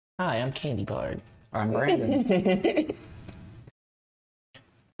Hi, I'm Candy Bard. I'm Brandon.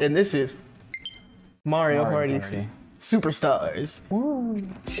 And this is Mario Party Party. Superstars. Woo!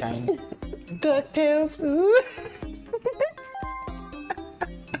 Shiny. DuckTales. Ooh.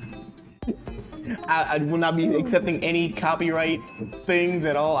 I will not be accepting any copyright things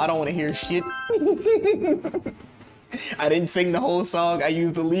at all. I don't want to hear shit. I didn't sing the whole song. I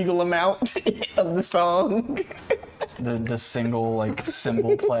used the legal amount of the song. The single like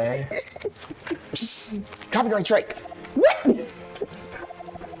cymbal play. Copyright strike. What?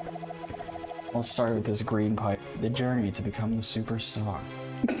 We'll start with this green pipe. The journey to become the superstar.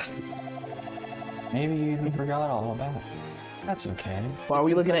 Maybe you even forgot all about it. That's okay. Why are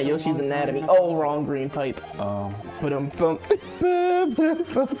we looking at Yoshi's Anatomy? Oh, wrong green pipe. Oh. Put him bump.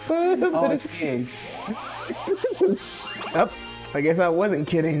 Oh, it's big. Yep. I guess I wasn't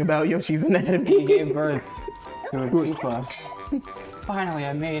kidding about Yoshi's He Anatomy. gave birth to a Koopa. Finally,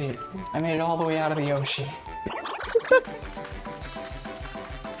 I made it. I made it all the way out of the Yoshi.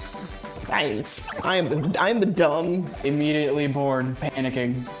 Nice. I am the dumb. Immediately bored,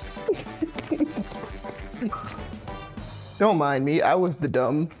 panicking. Don't mind me. I was the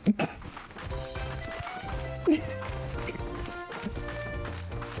dumb.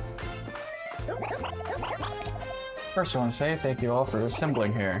 First, I want to say thank you all for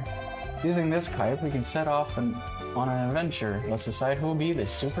assembling here. Using this pipe, we can set off on an adventure. Let's decide who will be the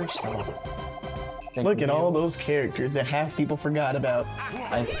superstar. Look at all those characters that half people forgot about.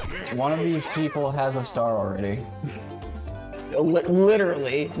 One of these people has a star already.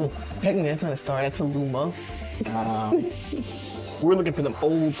 Literally. Technically, that's not a star. That's a Luma. We're looking for them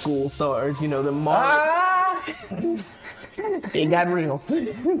old school stars. You know, the Mario. It got real.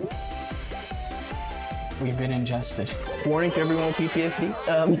 We've been ingested. Warning to everyone with PTSD.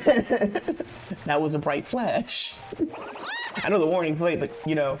 That was a bright flash. I know the warning's late, but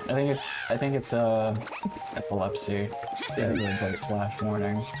you know. I think it's epilepsy. Yeah, really bright flash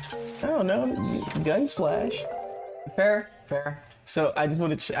warning. I don't know. Guns flash. Fair. So I just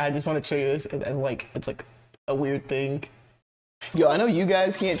want to show you this as like it's like a weird thing. Yo, I know you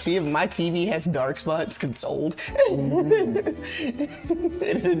guys can't see it, but my TV has dark spots because it's old.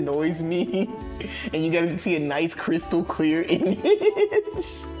 It annoys me. And you guys can see a nice crystal clear image.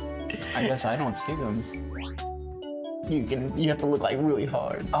 I guess I don't see them. You have to look like really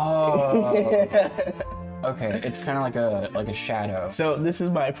hard. Oh. Okay, it's kind of like a shadow. So this is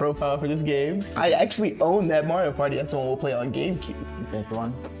my profile for this game. I actually own that Mario Party. That's the one we'll play on GameCube. Fifth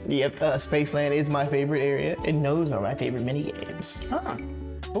one. Yep, Spaceland is my favorite area, and those are my favorite mini games. Huh.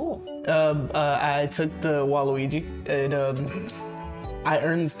 Cool. I took the Waluigi, and I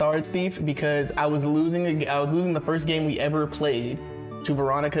earned Star Thief because I was losing the first game we ever played to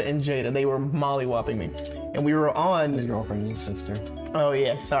Veronica and Jada. They were mollywopping me, and we were on His girlfriend and his sister. Oh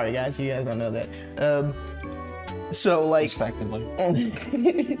yeah, sorry guys, you guys don't know that. So like, Respectively.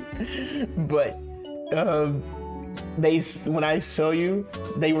 but when I tell you,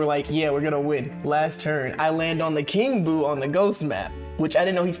 they were like, yeah, we're gonna win. Last turn, I land on the King Boo on the ghost map, which I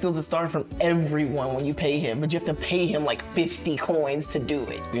didn't know he steals the star from everyone when you pay him, but you have to pay him like 50 coins to do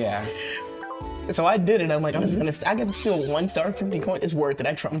it. Yeah. So I did it. I'm like, I can steal 1 star, 50 coins. It's worth it.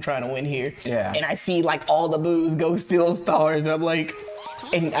 I'm trying to win here. Yeah. And I see like all the boos go steal stars. And I'm like,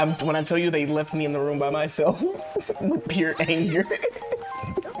 when I tell you they left me in the room by myself with pure anger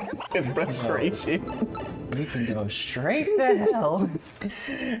and frustration. You can go straight to hell.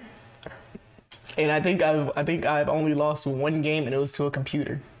 And I think I've only lost 1 game, and it was to a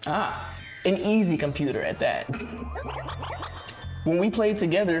computer. Ah. An easy computer at that. When we played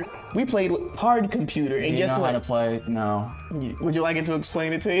together, we played with hard computer, and guess what? Do you know how to play? No. Would you like it to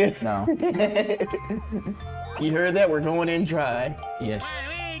explain it to you? No. You heard that? We're going in dry. Yes.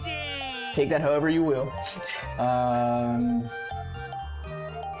 Take that however you will.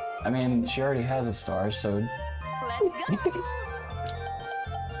 I mean, she already has a star, so...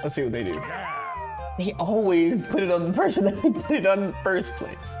 Let's see what they do. He always put it on the person that he put it on in the first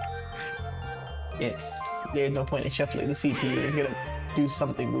place. Yes. There's no point in shuffling the CPU. It's gonna do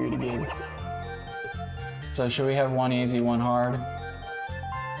something weird again. So should we have 1 easy, 1 hard?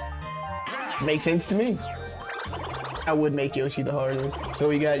 Makes sense to me. I would make Yoshi the hard one. So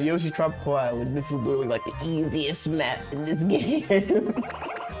we got Yoshi Tropical Island. This is literally like the easiest map in this game.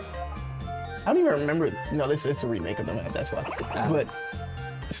 I don't even remember. No, this is a remake of the map, that's why. But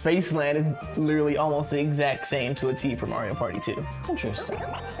Spaceland is literally almost the exact same to a T for Mario Party 2. Interesting.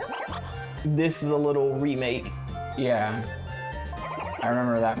 This is a little remake. Yeah. I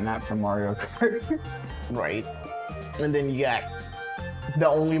remember that map from Mario Kart. Right. And then you got the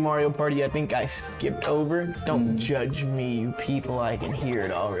only Mario Party I think I skipped over. Don't judge me, you people. I can hear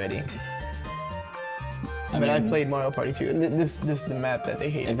it already. But I played Mario Party 2, and this is the map that they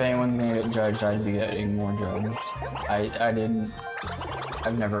hate. If anyone's gonna get judged, I'd be getting more judged.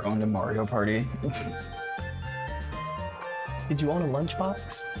 I've never owned a Mario Party. Did you own a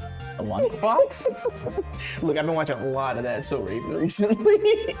lunchbox? A lunchbox? Look, I've been watching a lot of That So Raven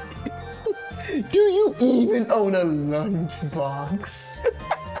recently. Do you even own a lunchbox?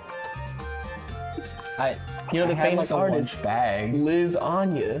 You know the famous artist bag. Liz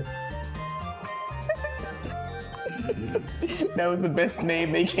Anya. That was the best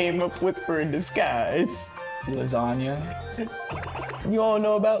name they came up with for a disguise. Lasagna. You all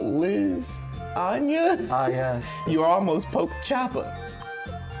know about Liz Anya? Ah, yes. You're almost Pope Chopper.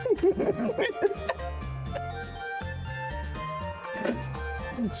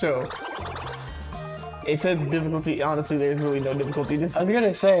 So, it says difficulty. Honestly, there's really no difficulty. I was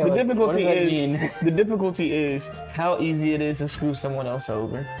gonna say, the like, difficulty what does that is mean? the difficulty is how easy it is to screw someone else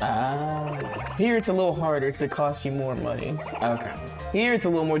over. Ah. Here, it's a little harder because it costs you more money. Okay. Here, it's a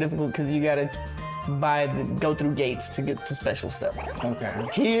little more difficult because you gotta go through gates to get to special stuff. Okay.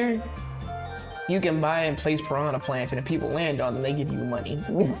 Here, you can buy and place piranha plants, and if people land on them, they give you money.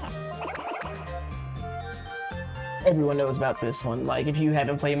 Everyone knows about this one. Like, if you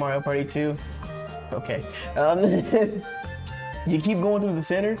haven't played Mario Party 2, it's okay. You keep going through the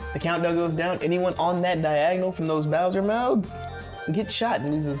center, the countdown goes down. Anyone on that diagonal from those Bowser mouths gets shot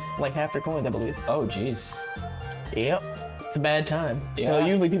and loses like half their coins, I believe. Oh, jeez. Yep. It's a bad time. Yeah. So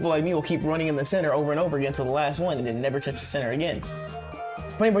usually people like me will keep running in the center over and over again until the last one and then never touch the center again.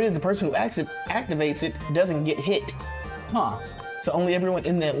 Funny part is the person who activates it doesn't get hit. Huh. So only everyone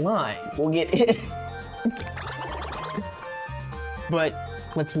in that line will get hit. But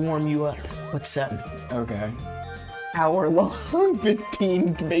let's warm you up with something. Okay. Hour long,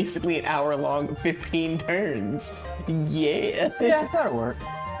 15, basically an hour long, 15 turns. Yeah. Yeah, that'll work.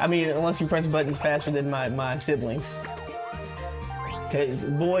 I mean, unless you press buttons faster than my siblings. Cause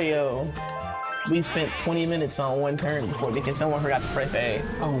boyo, we spent 20 minutes on one turn before because someone forgot to press A.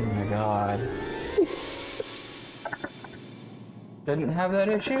 Oh my god. Didn't have that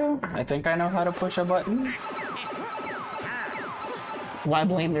issue? I think I know how to push a button. Why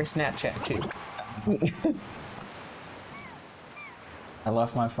blame their Snapchat too? I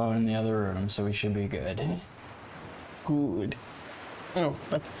left my phone in the other room, so we should be good. Good. Oh,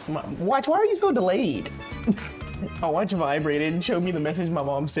 watch, why are you so delayed? My watch vibrated and showed me the message my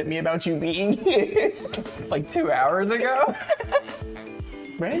mom sent me about you being here. Like 2 hours ago?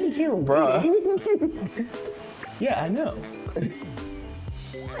 Brandon's here, Bruh. Yeah, I know.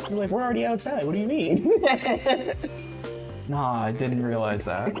 You're like, we're already outside. What do you mean? Nah, I didn't realize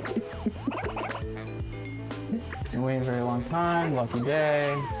that. Been waiting a very long time. Lucky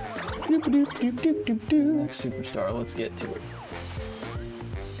day. Next superstar. Let's get to it.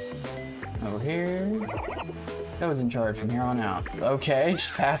 Over here. That was in charge from here on out. Okay,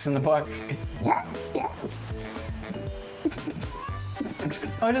 just passing the buck.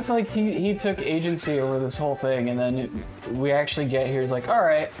 Oh, just like he took agency over this whole thing, and then we actually get here. He's like, all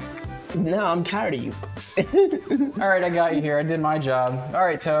right. No, I'm tired of you. All right, I got you here. I did my job. All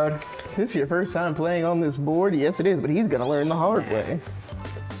right, Toad. This is your first time playing on this board? Yes, it is, but he's gonna learn the hard way.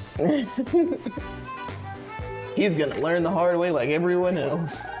 He's gonna learn the hard way like everyone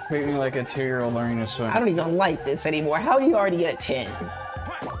else. Treat me like a 2-year-old learning to swim. I don't even like this anymore. How are you already get a 10?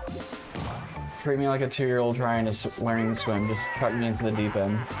 Treat me like a 2-year-old learning to swim. Just chuck me into the deep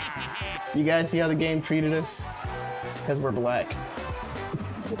end. You guys see how the game treated us? It's because we're black.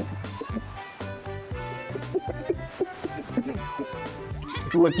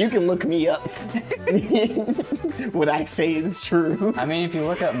 Look, you can look me up. What I say is true. I mean, if you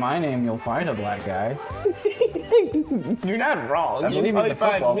look up my name, you'll find a black guy. You're not wrong. I believe he's a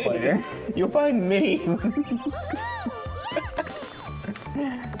football player. You'll find many.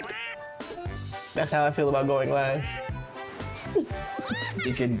 That's how I feel about going last.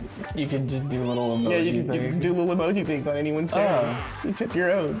 You could just do little emoji Yeah, you can things. just do little emoji things on anyone's turn, except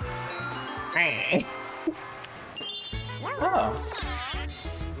your own. Oh.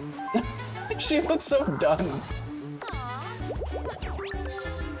 She looks so done.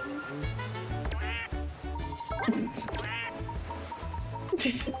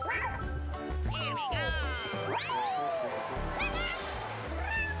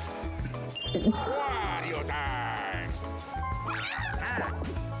 Wario time!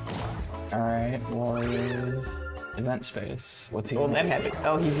 Alright, Warriors. Event space. What's he Well, gonna that happened.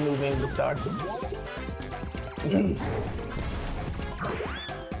 Oh, he's moving the star.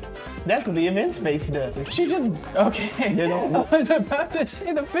 That's what the event space does. She just okay. They don't- I was about to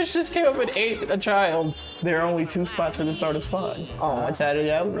say the fish just came up and ate a child. There are only 2 spots for the starter spawn. On one side of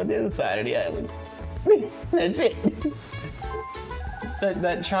the island or the other side of the island. That's it.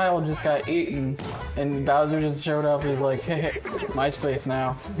 That child just got eaten, and Bowser just showed up. He's like, "Hey, my space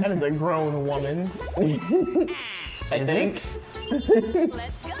now." That is a grown woman. I think.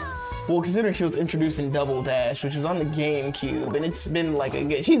 Let's go. Well, considering she was introduced in Double Dash, which was on the GameCube, and it's been like a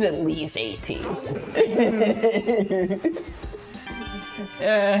good. She's at least 18.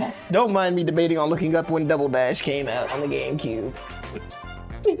 Don't mind me debating on looking up when Double Dash came out on the GameCube.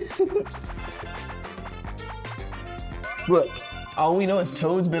 Look, all we know is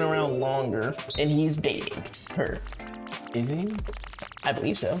Toad's been around longer, and he's dating her. Is he? I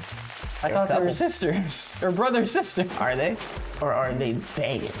believe so. I thought they were sisters or brother sister. Are they? Or are they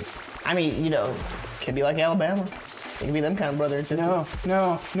banging? I mean, you know, could be like Alabama. It could be them kind of brother and sister.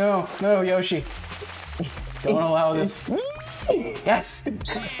 No, Yoshi. Don't allow this. Yes.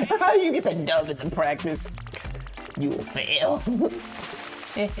 How do you get the dub in the practice? You will fail. Oh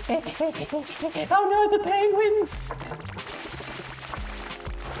no, the penguins.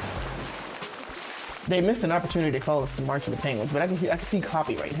 They missed an opportunity to call us the March of the Penguins, but I can see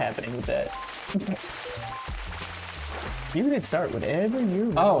copyright happening with that. You can hit start whatever you're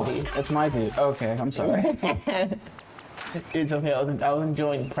ready. Oh, it's my dude. Okay, I'm sorry. It's okay. I was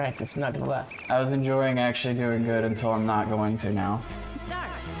enjoying the practice. I'm not gonna lie. I was enjoying actually doing good until I'm not going to now. Start.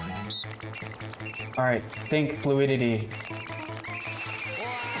 All right, think fluidity.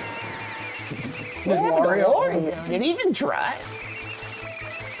 Did Wario did he even try?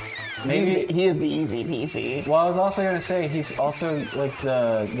 Maybe He is the easy PC. Well, I was also gonna say he's also like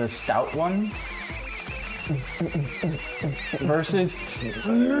the stout one. Versus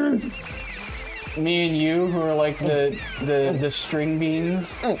me and you, who are like the string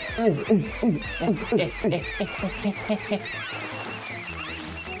beans.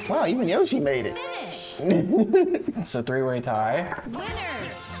 Wow, even Yoshi made it. Finish. It's a 3-way tie.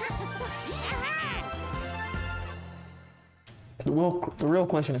 Winners. The real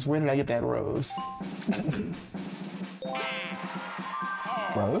question is, where did I get that rose?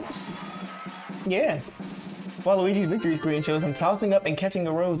 Rose? Yeah. Waluigi's victory screen shows him tossing up and catching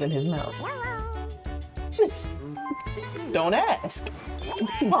a rose in his mouth. Don't ask.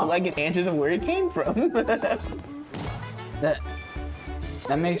 Until I get answers of where it came from.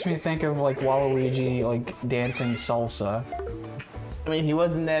 That makes me think of like Waluigi like dancing salsa. I mean, he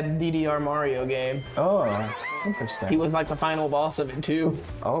was in that DDR Mario game. Oh, interesting. He was like the final boss of it too.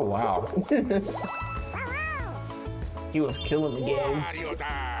 Oh wow. He was killing the game. Wario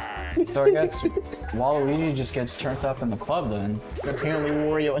time. So I guess Waluigi just gets turned up in the club then. Apparently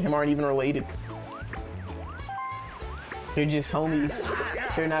Wario and him aren't even related. They're just homies.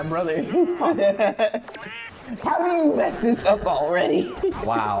 They're not brothers. How do you mess this up already?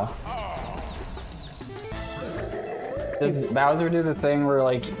 Wow. Does Bowser do the thing where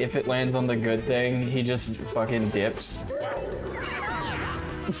like if it lands on the good thing, he just fucking dips?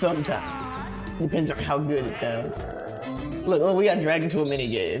 Sometimes. Depends on how good it sounds. Look, we got dragged into a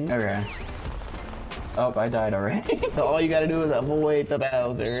minigame. Okay. Oh, I died already. So all you gotta do is avoid the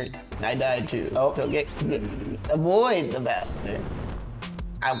Bowser. I died too. Oh. So avoid the Bowser.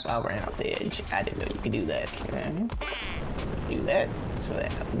 I ran off the edge. I didn't know you could do that. Okay. Do that. So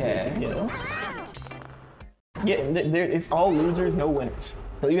that. Okay. There you go. Yeah, it's all losers, no winners.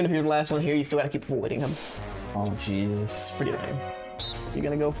 So even if you're the last one here, you still gotta keep avoiding them. Oh Jesus. It's pretty lame. You're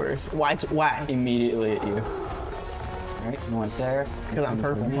gonna go first. Why? Why? Immediately at you. Alright, you went there. It's because I'm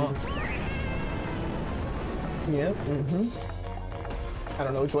purple, huh? Yep. I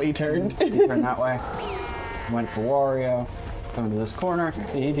don't know which way you turned. You turned that way. Went for Wario. Come to this corner.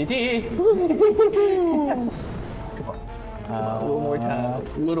 Dee. A little more time.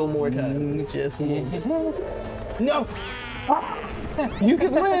 A little more time. Just. No! You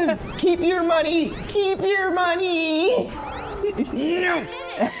can live! Keep your money! Keep your money! No!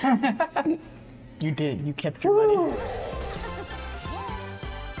 You did. You kept your money.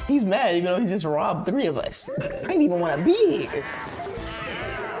 He's mad even though he just robbed 3 of us. I didn't even want to be here.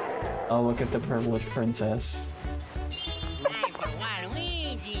 Oh, look at the privileged princess. Time for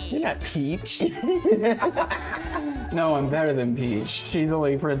Waluigi. You're not Peach. No, I'm better than Peach. She's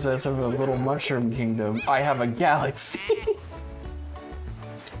only princess of a little mushroom kingdom. I have a galaxy.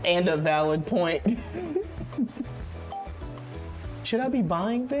 And a valid point. Should I be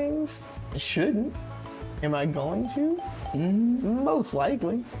buying things? I shouldn't. Am I going to? Most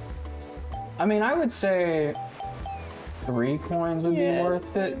likely. I mean, I would say 3 coins would be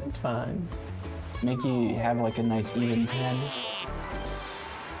worth it. It's fine. Make you have like a nice even 10.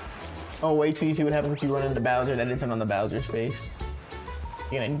 Oh, wait till you see what happens if you run into Bowser that isn't on the Bowser space.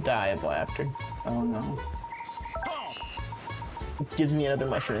 You're gonna die of laughter. Oh no. Gives me another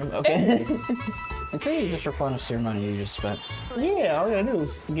mushroom, okay? And say you just replenish your money you just spent. Yeah, all I gotta do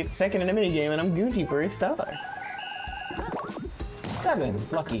is get second in a minigame and I'm Gucci for a star. 7.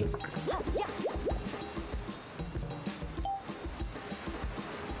 Lucky.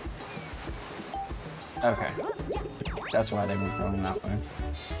 Okay. That's why they were going that way.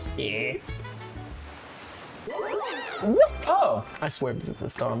 Yeah. What? Oh! I swear this is the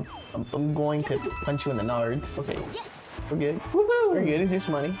star. I'm going to punch you in the nards. Okay. We're good. Woohoo! We're good, it's just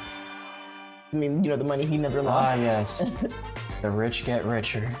money. I mean, you know, the money he never Ah, lost. yes. The rich get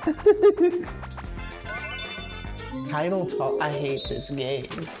richer. Title talk. I hate this game.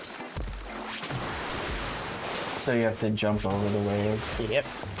 So you have to jump over the wave. Yep.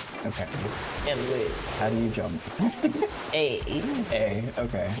 Okay. And live. How do you jump? A. A.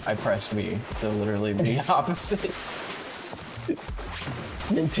 Okay. I pressed B. So literally the opposite.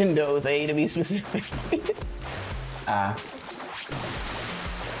 Nintendo's A to be specific. Ah.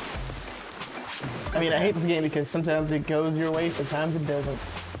 I mean, I hate this game because sometimes it goes your way, sometimes it doesn't.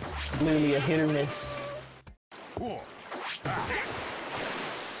 Literally a hit or miss.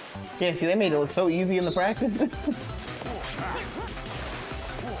 Yeah, see, they made it look so easy in the practice.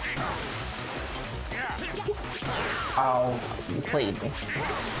 Ow. You played me.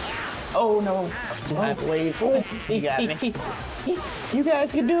 Oh no. I played. Oh, you got me. You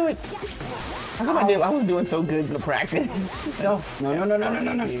guys can do it. How come I was doing so good in the practice? No. No, no, no, no,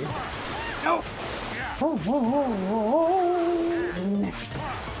 no, no, no. No. Oh, oh,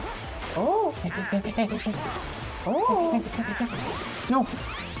 oh, oh. No.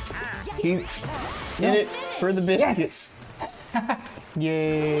 He's in it for the biscuits.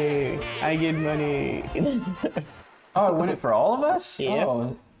 Yay! I get money. Oh, I won it for all of us? Yeah.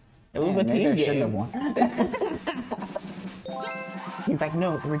 Oh. It was Man, a maybe team I shouldn't have game. won. He's like,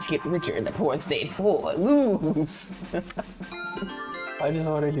 no, the rich get richer and the poor stay poor. Lose. I just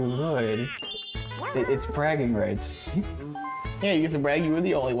want to do good. It's bragging rights. Yeah, you get to brag you were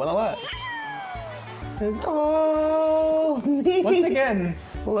the only one alive. It's all me. Once again,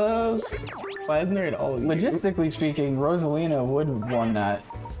 Loves. Why isn't there an all of you? logistically speaking, Rosalina would have won that.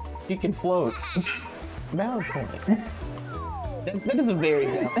 She can float. Valid point. That is a very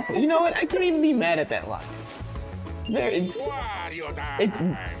valid point. You know what? I can't even be mad at that line. It's Wario it's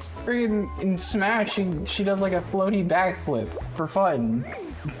time. Friggin' in Smash, she does like a floaty backflip for fun.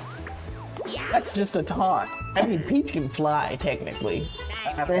 That's just a taunt. I mean, Peach can fly technically.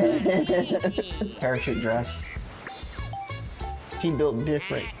 Parachute dress. She built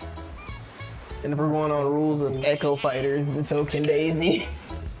different. And if we're going on rules of Echo Fighters, then so can Daisy.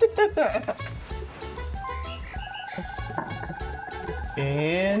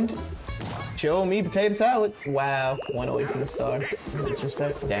 And show me potato salad. Wow, one away from the star.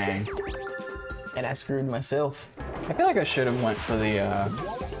 Disrespectful. Dang. And I screwed myself. I feel like I should have went for the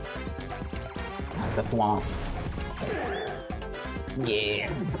thwomp. Yeah,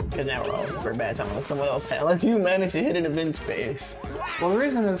 because now we're all for a bad time unless you manage to hit an event space. Well, the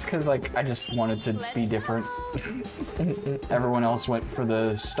reason is because like I just wanted to be different. Everyone else went for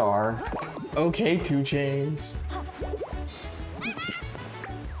the star. Okay, 2 Chains.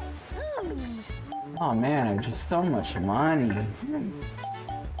 Oh man, I have just so much money.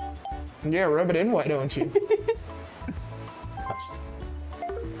 Yeah, rub it in, why don't you?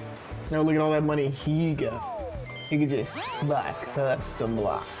 Now look at all that money he got. He could just buy custom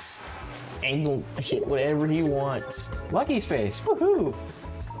blocks and go hit whatever he wants. Lucky space. Woohoo!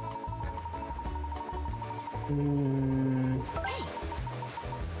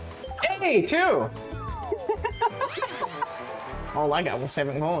 Hey, 2! All I got was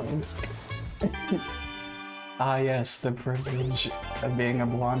 7 coins. Ah yes, the privilege of being a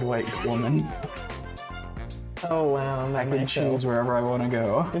blonde white woman. Oh wow, I'm I by can myself. choose wherever I want to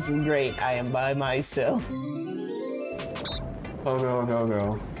go. This is great. I am by myself. Go, go, go,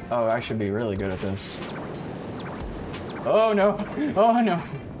 go. Oh, I should be really good at this. Oh no! Oh no!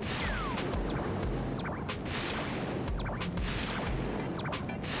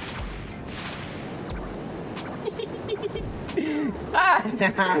 Ah!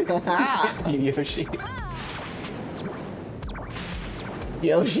 Yoshi.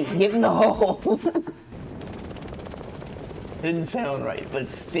 Yoshi, get in the hole. Didn't sound right, but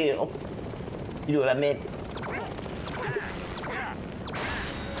still. You know what I meant?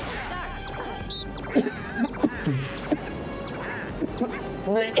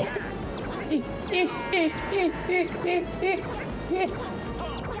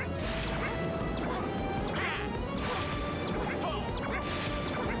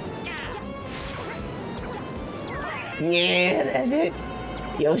 Yeah, that's it.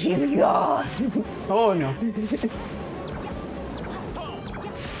 Yoshi's gone. Oh no.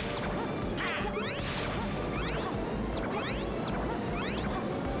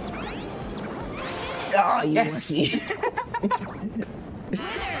 Oh, Yes. Yoshi.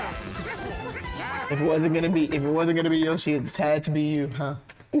 If it wasn't gonna be Yoshi, it just had to be you, huh?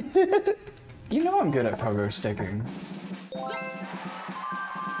 You know I'm good at pogo sticking.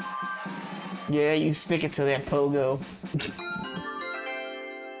 Yeah, you stick it to that pogo.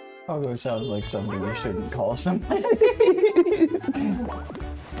 Pogo sounds like something you shouldn't call somebody.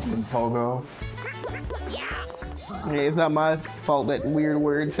 Pogo. Yeah, it's not my fault that weird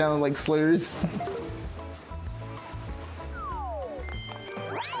words sound like slurs.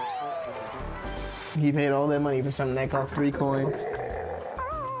 He paid all that money for something that cost 3 coins.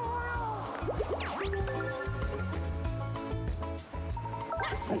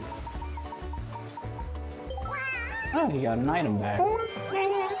 Oh, you got an item back.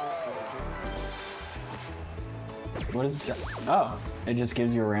 What is that? Oh, it just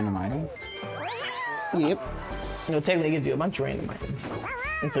gives you a random item? Yep. You know, technically it gives you a bunch of random items.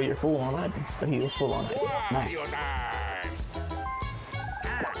 Until you're full on items, but he was full on items. Nice. Wario time.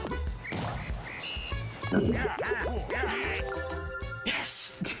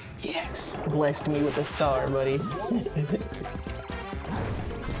 Yes! Yes! Blessed me with a star, buddy.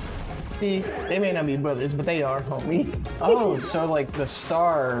 See, they may not be brothers, but they are, homie. Oh, so like the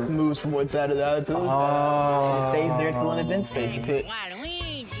star. Moves from one side of the other to the other side. It stays there till an event space is hit.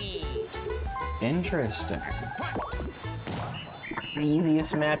 Waluigi. Interesting. The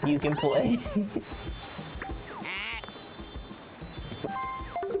easiest map you can play.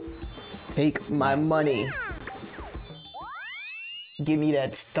 Take my money. Give me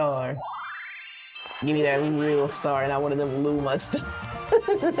that star. Give me that real star, and I want them Luma star.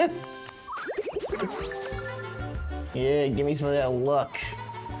 Yeah, give me some of that luck.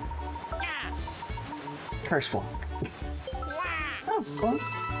 Curse walk.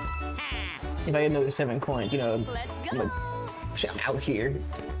 If I get another 7 coins, you know, Let's I'm go. like, I'm out here.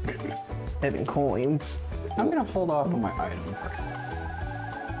 7 coins. I'm gonna hold off on my item first.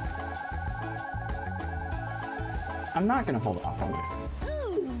 I'm not gonna hold off on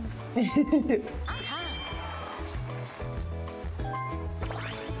it.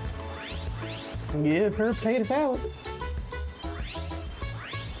 Give her potato salad.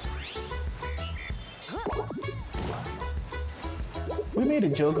 We made a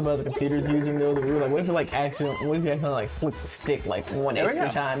joke about the computers using those. We were like, what if you like accident? What if you accidentally like flip the stick like one There we extra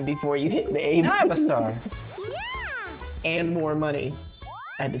go. time before you hit the aim? Now I have a star. And more money.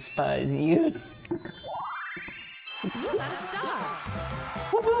 I despise you. You got a star.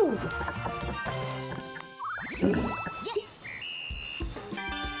 Woohoo! Yes.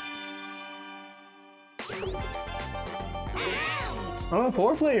 Oh, a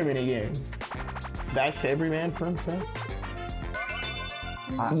 4-player minigame. Back to every man for himself.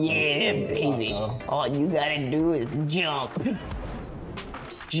 Yeah, baby. All you gotta do is jump.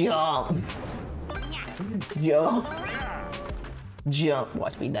 Jump. Jump. Jump.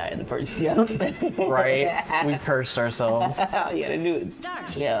 Watch me die in the first jump. Right? We cursed ourselves. All you gotta do is Start.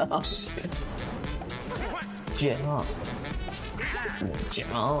 jump. Jump.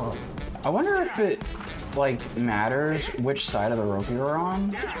 Jump. I wonder if it like matters which side of the rope you're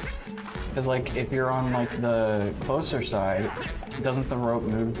on. Because like if you're on like the closer side, doesn't the rope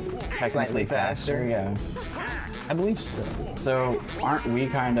move technically Slightly faster. Yeah. I believe so. So aren't we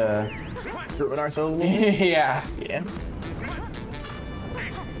kind of? Screwing ourselves a little bit. Yeah. Yeah.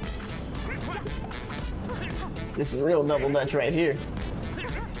 This is real double dutch right here.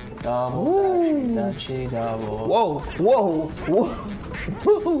 Double dutchy double. Whoa, whoa,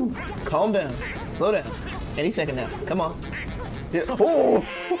 whoa. Calm down. Slow down. Any second now. Come on. Yeah. Oh!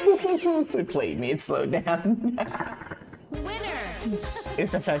 It played me. It slowed down. Winner.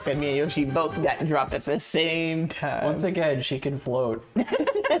 It's the fact that me and Yoshi both got dropped at the same time. Once again, she can float.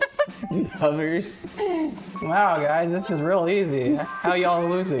 Just hovers. Wow, guys, this is real easy. How y'all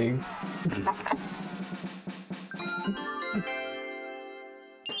losing?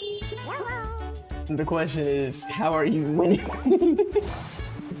 The question is, how are you winning?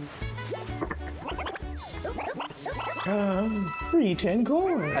 Free 10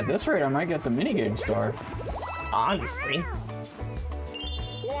 coins. At this rate, I might get the minigame star. Honestly.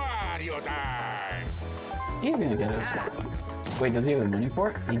 Wario time. He's gonna get it. Wait, does he have the money for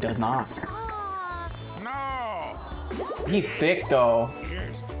it? He does not. No. He's thick though.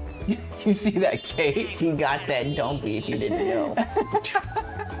 Yes. You see that cake? He got that dumpy if you didn't know.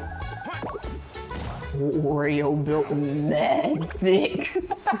 Wario built mad thick.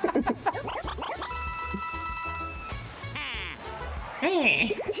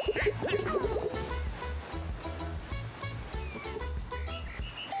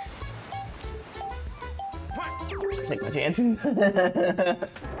 Take my chances.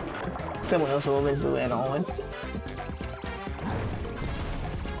 Someone else will eventually land on one.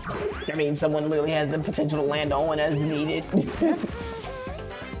 I mean, someone literally has the potential to land on one as needed.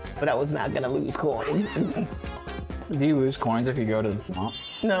 But I was not gonna lose coins. Do you lose coins if you go to the swamp?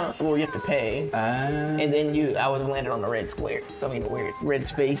 No, well, you have to pay. And then I would have landed on the red square. I mean, the red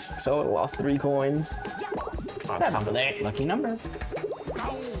space, so I lost 3 coins. On top of that. Lucky number.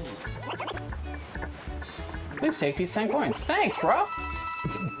 Please take these 10 coins. Thanks, bro.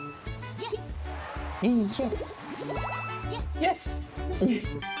 Yes. Yes.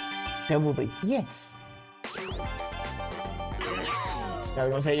 Double the yes. I was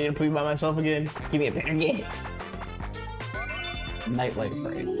gonna say you're gonna put me by myself again. Give me a better game. Nightlight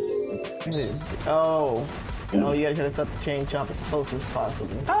break. Oh. Oh, you gotta try to set the chain chomp as close as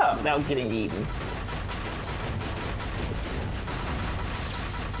possible. Oh. Without getting eaten.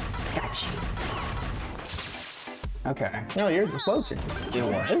 Got you. Okay. No, yours is closer. It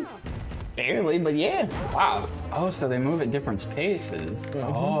was. Barely, but yeah. Wow. Oh, so they move at different paces.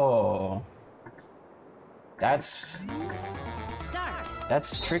 Oh. That's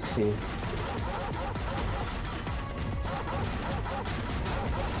tricksy.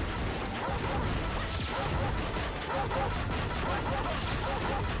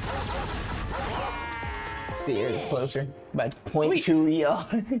 The air is closer by 0.2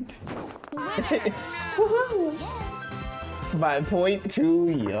 yards. By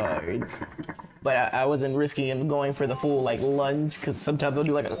 0.2 yards. But I wasn't risking him going for the full like lunge because sometimes they'll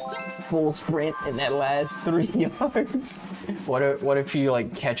do like a full sprint in that last 3 yards. What if you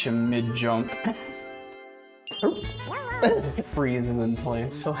like catch him mid jump? Freezes in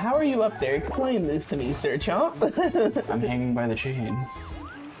place. So how are you up there? Explain this to me, Sir Chomp. I'm hanging by the chain.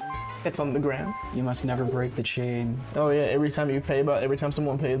 It's on the ground. You must never break the chain. Oh yeah, every time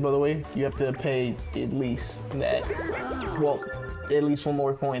someone pays, by the way, you have to pay at least that. Well, at least 1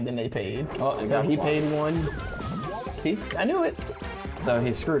 more coin than they paid. Oh, so he paid 1. See, I knew it. So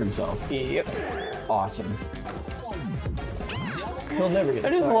he screwed himself. Yep. Awesome. He'll never get. I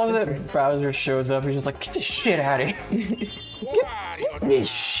just love that Bowser shows up. He's just like, get this shit out of here. Get this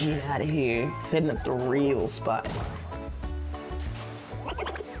shit out of here. Setting up the real spot.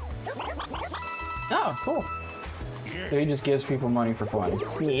 Oh, cool. So he just gives people money for fun.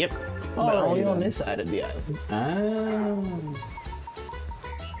 Yep. But only on this side of the island. Oh.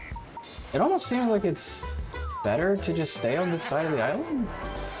 It almost seems like it's better to just stay on this side of the island.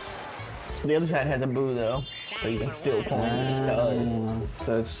 The other side has a boo though, so you can still coin.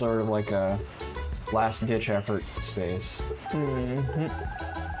 So it's sort of like a last-ditch effort space.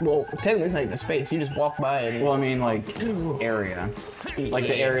 Well, technically it's not even a space. You just walk by it. Well, I mean like area, like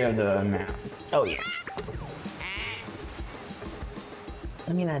the area of the map. Oh yeah.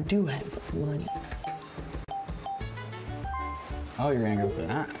 I mean, I do have money. Oh, you're gonna go for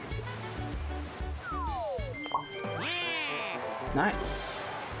that. Nice.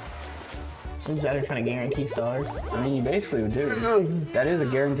 I'm just out here trying to guarantee stars. I mean, you basically do. That is a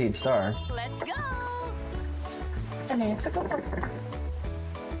guaranteed star. Let's go.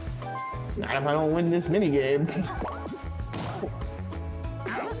 Not if I don't win this minigame.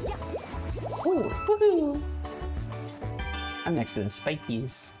 Woohoo! I'm next to the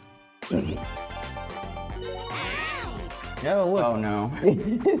spikies. Oh look! Oh no!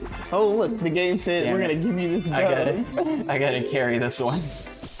 Oh look! The game said Damn we're it. gonna give you this gun. I gotta carry this one.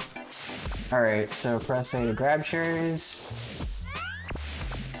 All right, so press A to grab cherries.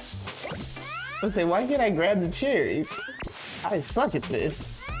 Let's say, why can't I grab the cherries? I suck at this.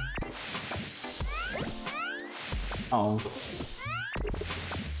 Oh.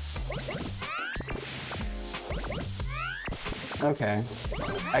 Okay,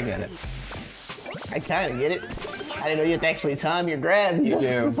 I get it. I kind of get it. I didn't know you have to actually time your grab. You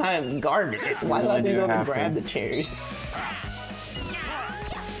do. I'm garbage. Why do I really have to do go to have grab to. the cherries?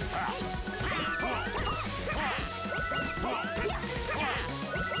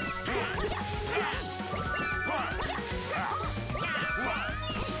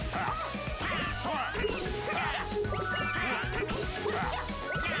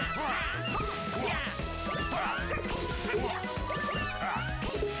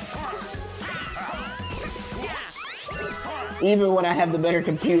 Even when I have the better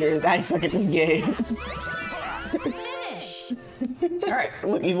computer, I suck at the game. Finish. All right,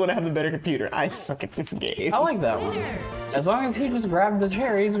 Look, even when I have the better computer, I suck at this game. I like that one. As long as he just grabbed the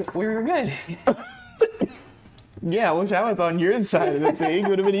cherries, we were good. Yeah, I wish I was on your side of the thing. It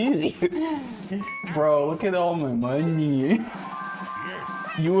would have been easy. Bro, look at all my money.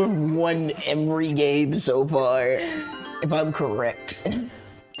 You have won every game so far, if I'm correct.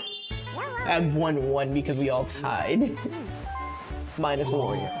 I've won one because we all tied. Minus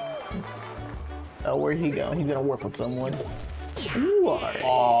Wario. Oh, where'd he go? He's gonna work with someone. You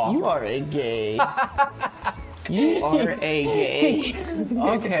are a gay. You are a gay.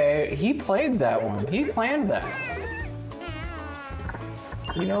 Okay, he played that one. He planned that.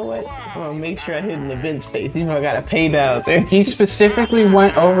 You know what? I'm gonna make sure I hit an event space, even though I gotta pay Bowser. He specifically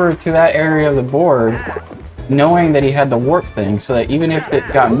went over to that area of the board knowing that he had the warp thing, so that even if it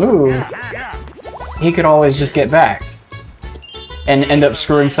got moved, he could always just get back and end up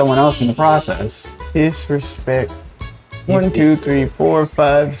screwing someone else in the process. Disrespect. 1, 2, 3, 4,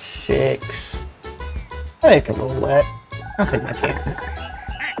 5, 6. I can roll that. I'll take my chances.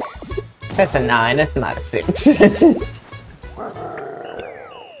 That's a 9. That's not a 6.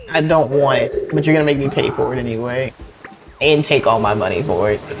 I don't want it, but you're gonna make me pay for it anyway, and take all my money for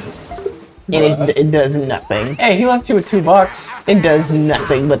it. And it does nothing. Hey, he left you with $2. It does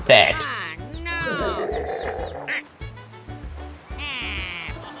nothing but that.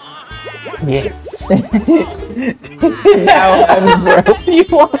 Yes. Now I'm broke. You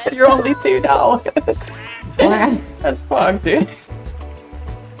lost your only $2. That's fucked, dude.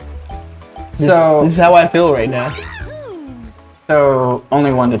 So This is how I feel right now. So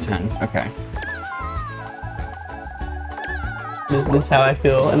only 1 to 10. Okay. This is how I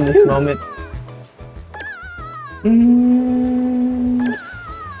feel in this moment.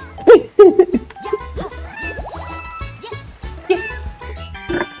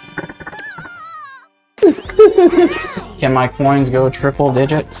 Can my coins go triple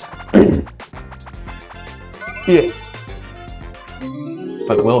digits? Yes.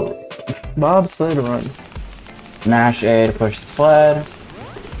 But will they? Bobsled run. Mash A to push the sled.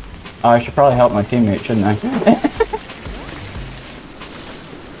 Oh, I should probably help my teammate, shouldn't I?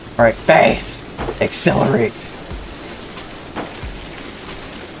 Alright, fast! Accelerate!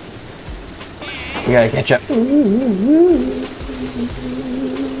 We gotta catch up.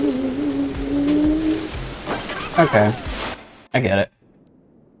 Okay. I get it.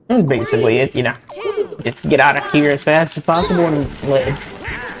 That's basically it, you know. Just get out of here as fast as possible and sled.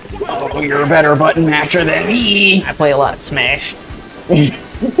 Oh, you're a better button masher than me! I play a lot of Smash.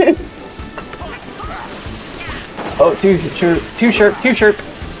 Oh, too sharp.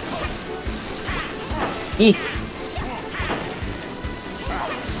 E.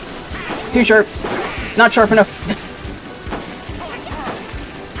 Too sharp. Not sharp enough.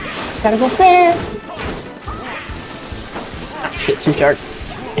 Gotta go fast. Shit, too sharp.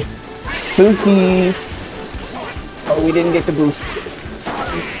 Boosties. Oh, we didn't get the boost.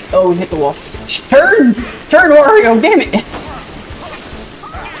 Oh, we hit the wall. Turn! Turn, Wario, damn it!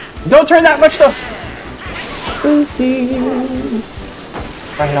 Don't turn that much though! Boosties.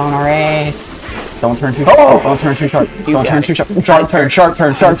 Right on our ass. Don't turn too Don't turn too sharp. Don't got turn it. too sharp. Sharp turn, sharp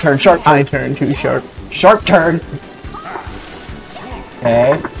turn, sharp turn, sharp turn. I turn too sharp. Sharp turn.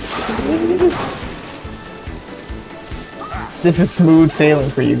 Okay. This is smooth sailing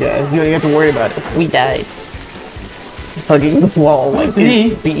for you guys. You don't even have to worry about it. We died. Hugging the wall like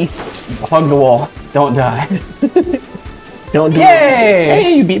a beast. Hug the wall. Don't die. Don't do Yay! it.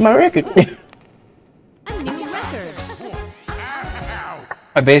 Hey, you beat my record. A new record.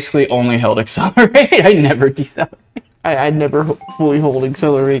 I basically only held accelerate. I never decelerate. I never fully hold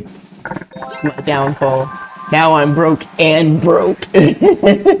accelerate. My downfall. Now I'm broke and broke.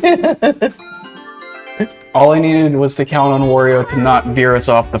 All I needed was to count on Wario to not veer us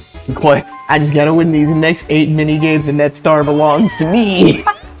off the cliff. I just gotta win these next 8 mini games, and that star belongs to me.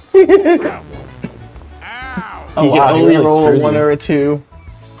 Oh, You can wow, he only really roll a cruising. 1 or a 2.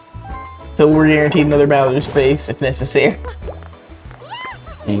 So we're guaranteed another Bowser space if necessary.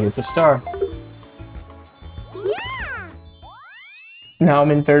 He gets a star. Now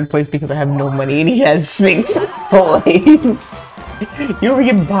I'm in 3rd place because I have no money and he has 6 points. You ever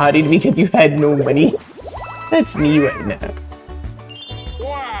get bodied because you had no money? That's me right now.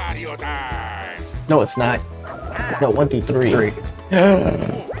 Wario time! No, it's not. No, 1, 2, 3.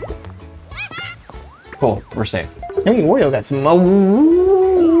 Cool, we're safe. Hey, Wario got some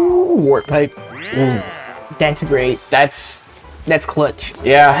warp pipe. That's great. That's clutch.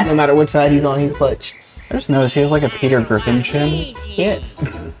 Yeah. No matter what side he's on, he's clutch. I just noticed he has like a Peter Griffin chin. Yes.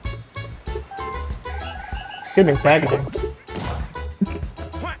 Good been packaging.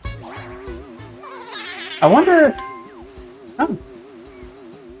 I wonder if... Oh.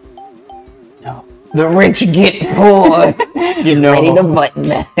 No. The rich get poor. Get No. ready to button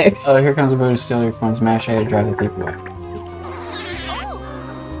mash. Oh, here comes a boo to steal your coins. Mash A to drive the thief away.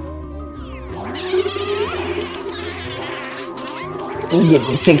 You give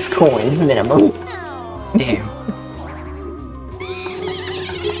me 6 coins minimum. Damn.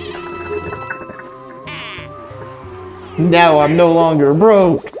 Now I'm no longer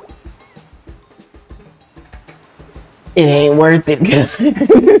broke. It ain't worth it, guys.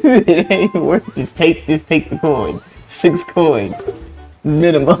 It ain't worth it. Just take the coin. 6 coins.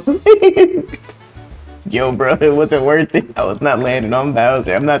 Minimum. Yo, bro, it wasn't worth it. I was not landing on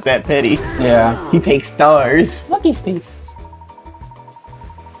Bowser. I'm not that petty. Yeah. He takes stars. Lucky space.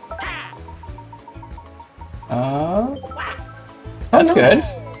 That's good.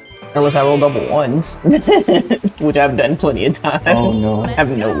 Unless I roll double ones. Which I've done plenty of times. Oh no. I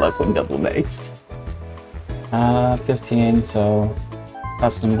have no luck with double dice. 15, so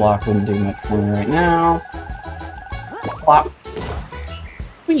custom block wouldn't do much for me right now. Plop.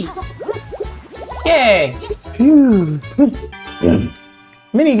 Whee. Yay! Phew.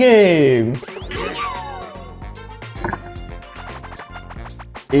 Mini game.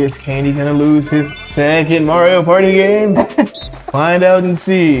 Is Kandi gonna lose his second Mario Party game? Find out and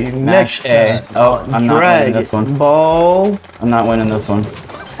see. Next A. time. Oh, I'm not winning this one. Ball. I'm not winning this one.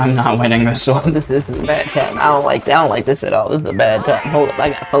 I'm not winning this one. This is a bad time. I don't like this at all. This is a bad time. Hold up, I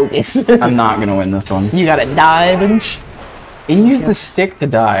gotta focus. I'm not gonna win this one. You gotta dive and You use the stick to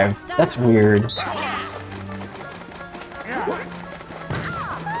dive. That's weird.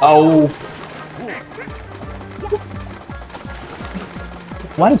 Oh.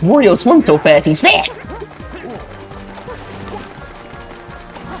 Why does Wario swim so fast? He's fat!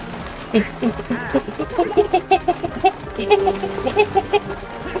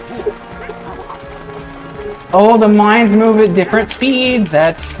 Oh, the mines move at different speeds.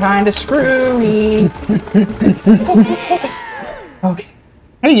 That's kind of screwy. Okay.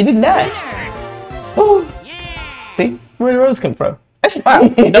 Hey, you didn't die. Oh. See? Where'd the rose come from? Wow,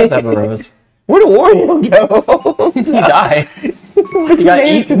 he does have a rose. Where'd Wario go? He died. He got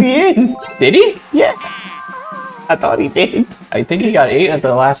made it to eaten. the end. Did he? Yeah. I thought he did. I think he got 8 at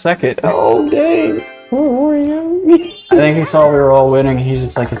the last second. Oh, dang. Poor Wario. I think he saw we were all winning. He's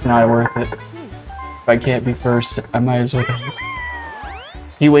just like, it's not worth it. If I can't be first, I might as well.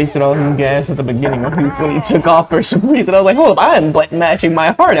 He wasted all his gas at the beginning when he took off for some reason. I was like, hold up, I am button mashing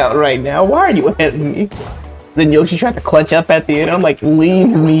my heart out right now. Why are you ahead of me? Then Yoshi tried to clutch up at the end. I'm like, leave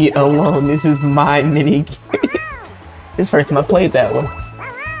me alone. This is my mini game. This is the first time I played that one.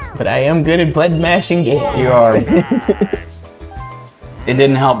 But I am good at button mashing games. You are. It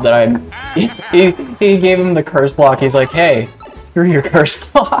didn't help that he gave him the curse block. He's like, hey, you're your curse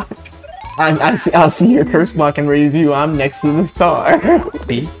block. I'll see your curse block and raise you. I'm next to the star.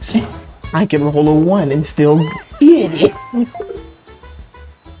 Bitch. I can roll a 1 and still get it.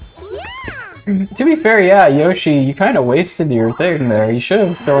 To be fair, yeah, Yoshi, you kind of wasted your thing there. You should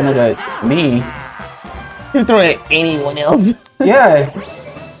have thrown it at me. You're throwing it at anyone else. Yeah.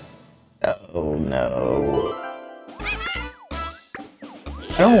 Oh no. I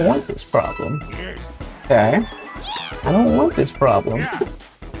don't want this problem. Okay. I don't want this problem.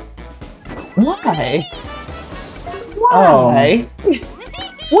 Why? Why?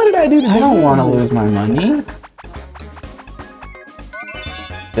 What did I do to I don't want to lose my money.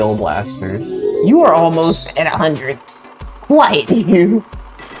 Bill blasters. You are almost at 100. Quiet, you.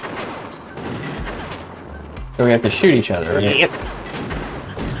 So we have to shoot each other, right? Yep.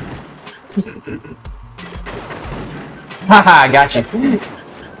 Haha, gotcha.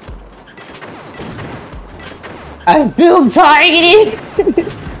 I feel targeted.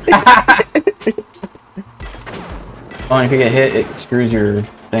 Oh, and if you get hit, it screws your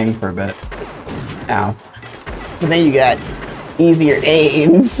thing for a bit. Ow. But then you got easier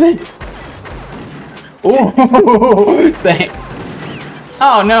aims. Ooh, thanks.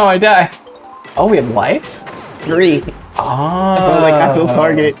 Oh no, I died. Oh, we have life? 3. Oh. So like I feel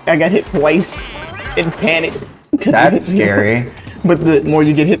targeted. I got hit twice in panic. That's scary. But the more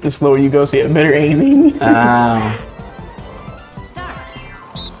you get hit, the slower you go, so you have better aiming. Oh.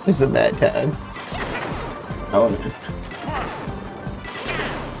 This is a bad time. Oh no.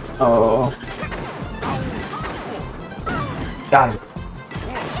 Oh. Got it.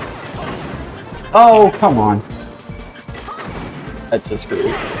 Oh, come on. That's so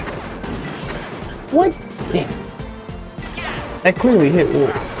screwy. What? Damn. That clearly hit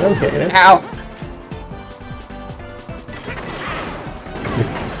Wolf. Okay. Ow.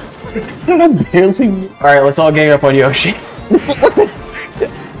 I barely. Alright, let's all gang up on Yoshi.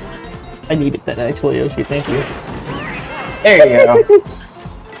 I needed that actually, Yoshi. Thank you. There you go.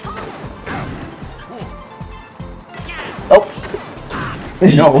 Oh.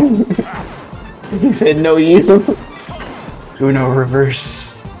 No. He said no, you. Uno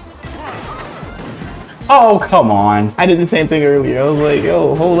reverse. Oh, come on. I did the same thing earlier. I was like,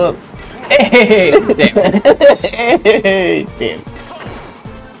 yo, hold up. Hey, damn. Hey, damn.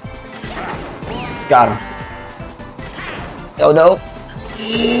 Got him. Oh no.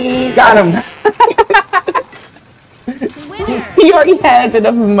 Got him. Winner. He already has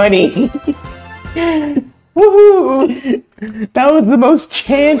enough money. Woohoo! That was the most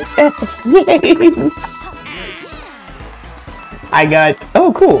chance ass game. I got,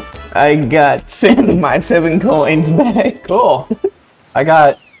 oh cool. I got 6 of my 7 coins back. Cool. I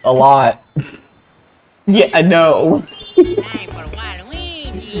got a lot. Yeah, I know. Time for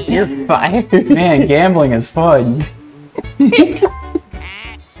Waluigi. You're fine. Man, gambling is fun.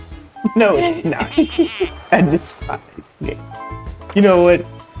 No, it's not. I despise it. You know what?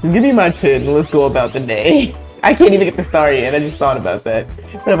 Give me my 10 and let's go about the day. I can't even get the star yet. I just thought about that.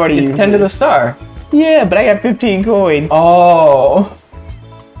 But I've already It's used 10 to it. the star. Yeah, but I got 15 coins. Oh.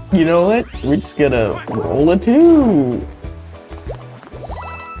 You know what? We're just gonna roll a 2.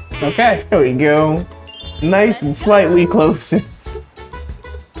 Okay. There we go. Nice and slightly closer.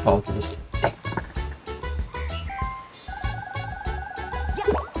 12 to the star.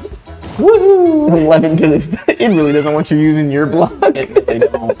 Woohoo! 11 to this. It really doesn't want you using your block. They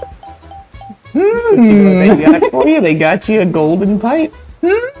don't. You know what they got for you? They got you a golden pipe.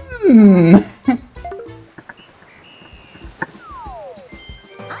 Hmm.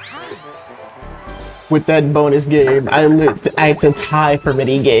 With that bonus game, I have to tie for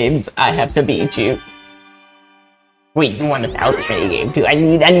mini games. I have to beat you. Wait, you want a 1,000 mini game too? I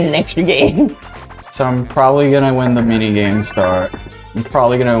need an extra game. So I'm probably gonna win the mini game star. I'm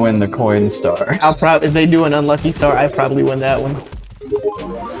probably gonna win the coin star. I'll probably, if they do an unlucky star, I probably win that one.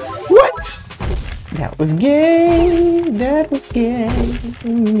 What? That was gay. That was gay.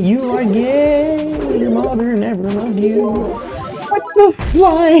 You are gay. Your mother never loved you. What the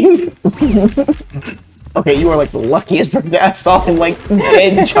flying? Okay, you are like the luckiest person I saw him like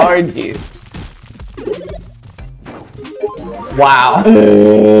dead charge you. Wow. He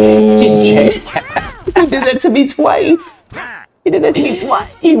did that to me twice. He did that to me twice.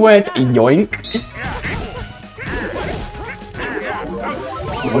 He went yoink.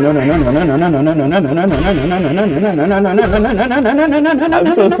 No,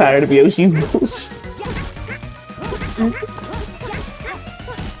 I'm so tired of Yoshi's bullshit.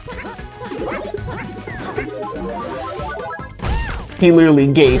 He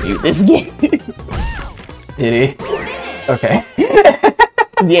literally gave you this game. Did he? Okay.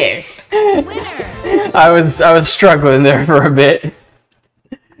 Yes. I was struggling there for a bit.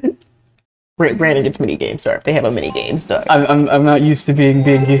 Brandon gets mini game star if they have a mini game star. I'm not used to being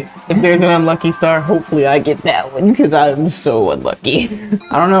big. If there's an unlucky star, hopefully I get that one because I'm so unlucky.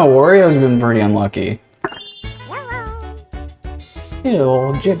 I don't know. Wario's been pretty unlucky.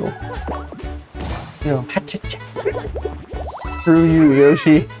 Ew, jiggle. Yo, ha-cha-cha. Screw you,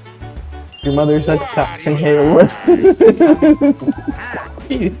 Yoshi. Your mother sucks cocks and hair.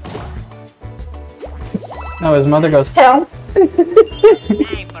 No, his mother goes, help. Time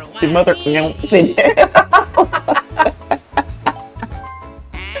for Your mother Waluigi. sit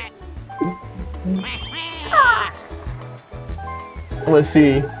Let's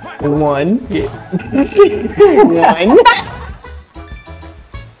see. 1. One.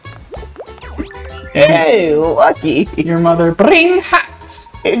 Hey, lucky. Your mother bring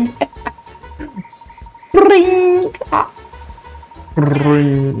hats. Bring. Bring. Oh.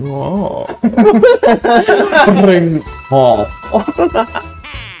 Bring all.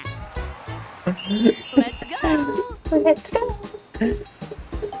 Let's go. Let's go.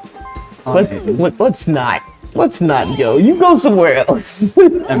 Let's not go. You go somewhere else.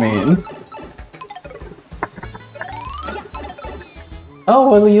 I mean.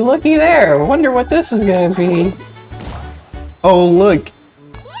 Oh, well, you looky there. Wonder what this is gonna be. Oh, look.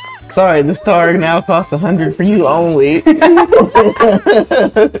 Sorry, the star now costs 100 for you only. This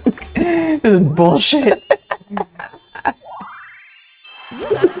is bullshit. You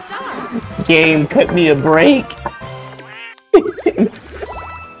got a star. Game, cut me a break.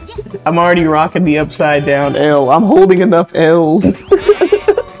 I'm already rocking the upside down L. I'm holding enough L's.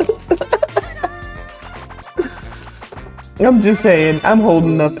 I'm just saying, I'm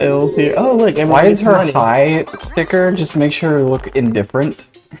holding enough L's here. Oh, look, everyone Why gets is her money. high sticker just make her look indifferent?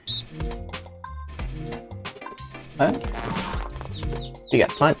 Huh? You got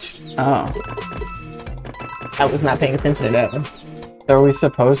punched. Oh. I was not paying attention to that one. Are we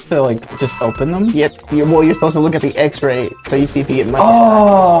supposed to, like, just open them? Yep, you're supposed to look at the X-ray so you see if you get money.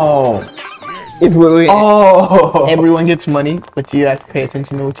 Oh! It's literally Oh! everyone gets money, but you have to pay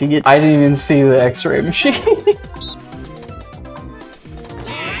attention to what you get. I didn't even see the X-ray machine.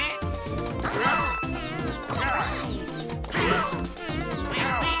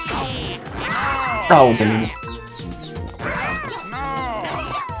 Oh, damn.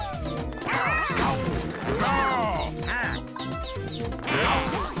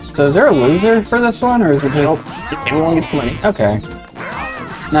 So is there a loser for this one, or is it just... Everyone gets money. Okay. In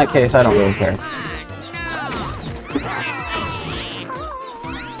that case, I don't really care.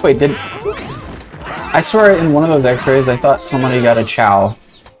 Wait, did... I swear in one of those x-rays, I thought somebody got a chow.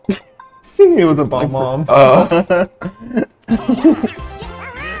 It was a bomb. Oh.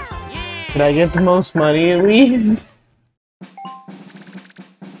 Did I get the most money at least?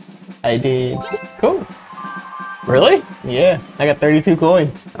 I did. Cool. Really? Yeah, I got 32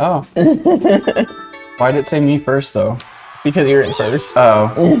 coins. Oh. Why did it say me first, though? Because you're in first.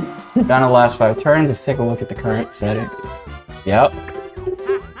 Oh. Down to the last 5 turns, let's take a look at the current setting. Yep.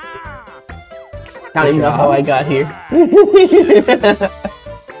 Not even know how I got here.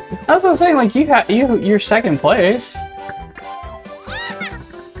 That's what I'm saying, like, you're second place.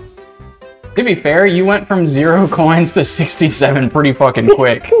 To be fair, you went from 0 coins to 67 pretty fucking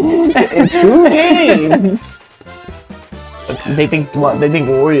quick. In 2 games! They think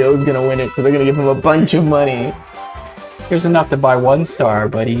Wario's gonna win it, so they're gonna give him a bunch of money. Here's enough to buy 1 star,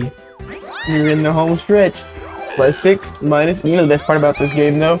 buddy. You're in the home stretch. +6, minus. You know the best part about this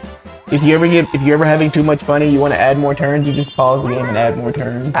game, though? If you're ever having too much money, you want to add more turns, you just pause the game and add more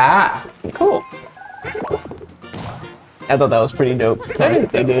turns. Ah, cool. I thought that was pretty dope. That is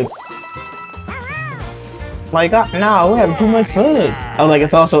they did. Like, no, we have too much fun. I was like,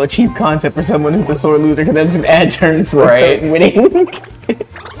 it's also a cheap concept for someone who's a sore loser because that's just add turns so right. Winning.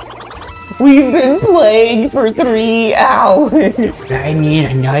 We've been playing for 3 hours. I need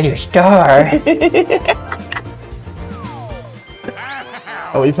another star.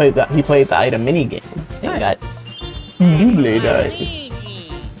 Oh, he played the item mini game. Nice. You played ice.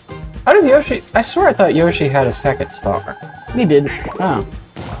 How did Yoshi? I swear I thought Yoshi had a 2nd star. He did. Oh.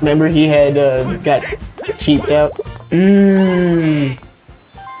 Remember he had got cheaped out.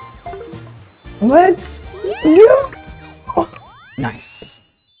 Let's go. Nice.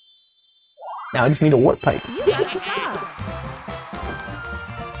 Now I just need a warp pipe.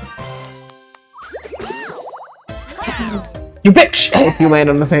 You bitch! If you land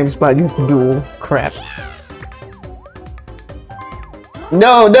on the same spot, you have to duel. Crap.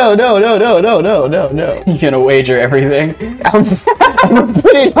 No. You gonna wager everything? I'm gonna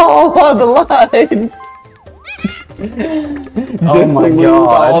put it all on the line. Oh my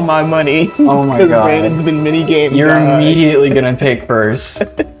god. All my money. Oh my god. god. Brandon's been mini games. You're immediately gonna take first.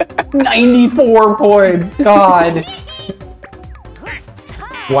 94 points. God.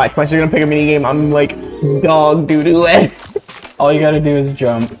 Watch, once you're gonna pick a mini game, I'm like dog doo-doo. All you gotta do is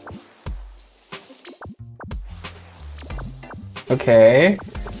jump. Okay.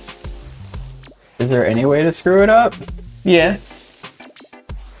 Is there any way to screw it up? Yeah.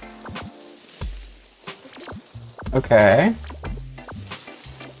 Okay.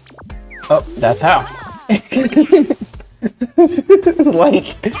 Oh, that's how.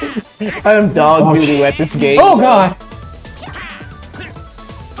 Like, I'm dog doo-doo at this game. Oh god!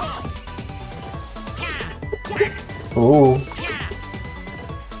 Ooh.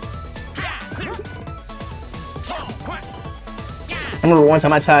 I remember one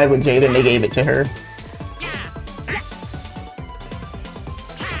time I tied with Jada and they gave it to her.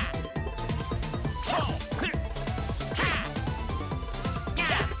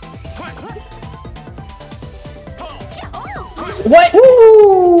 What?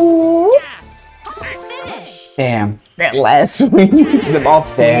 Ooh. Finish. Damn. That last swing, them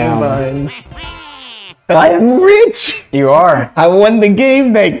off-swinging Damn. vines. I am rich! You are. I won the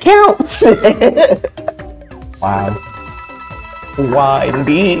game that counts! Wow. Why,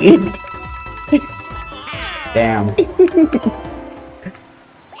 indeed. Damn. Here we go.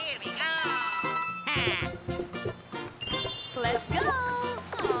 Let's go.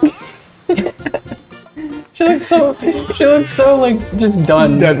 She looks so like just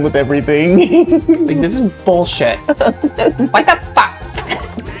done. Done with everything. Like this is bullshit. What the fuck?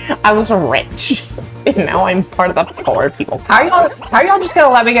 I was rich. And now I'm part of the poor people. How y'all just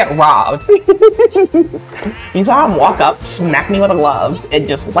gonna let me get robbed? You saw him walk up, smack me with a glove, and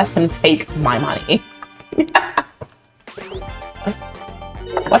just let him take my money.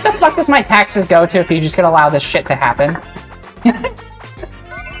 What the fuck does my taxes go to if you just gonna allow this shit to happen?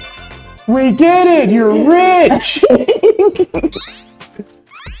 We get it! You're rich!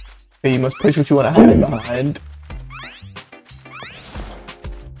 So you must push what you want to hide behind.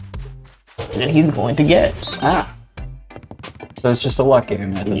 And he's going to guess. Ah. So it's just a luck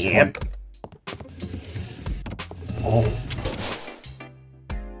game at this point. Oh.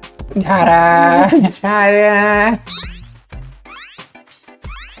 Ta-da! Ta-da!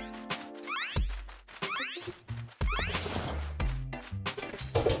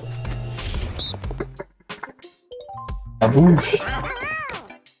 Boosh.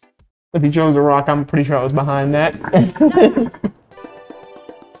 If he chose a rock, I'm pretty sure I was behind that.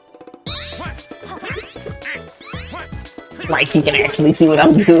 Like he can actually see what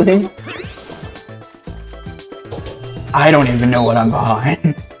I'm doing. I don't even know what I'm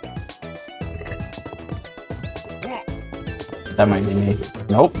behind. That might be me.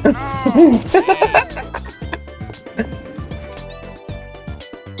 Nope.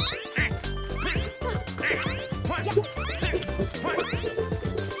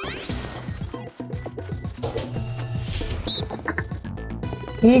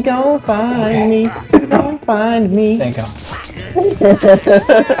 He gon' find me. He gon' find me. Thank God.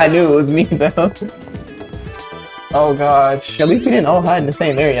 I knew it was me though. Oh gosh. At least we didn't all hide in the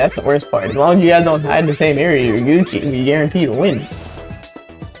same area. That's the worst part. As long as you guys don't hide in the same area, you're Gucci. You're guaranteed to win.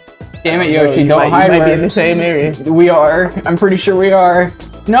 Damn it, Yoshi, You don't hide might be where in the same area. we are. I'm pretty sure we are.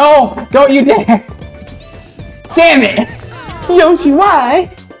 No! Don't you dare! Damn it! Yoshi, why?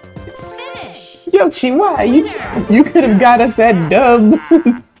 Finish. Yoshi, why? You could have got us that dub.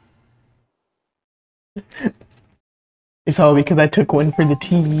 It's all because I took one for the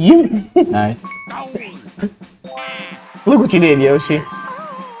team. Nice. Look what you did, Yoshi.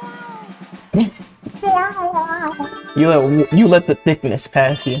 You let the thickness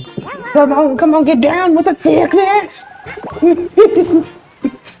pass you. Come on, get down with the thickness.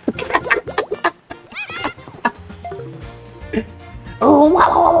 Oh,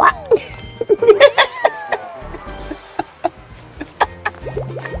 wow.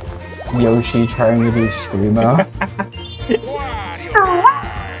 Yoshi trying to do Screamo. Wario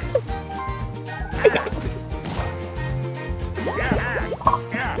time!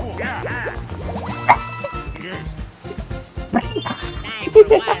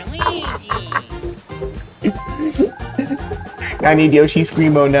 I need Yoshi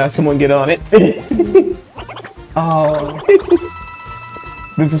Screamo now. Someone get on it. Oh,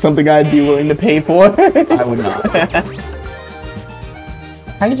 This is something I'd be willing to pay for. I would not.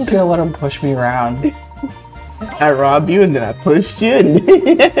 How you just gonna let him push me around? I robbed you and then I pushed you and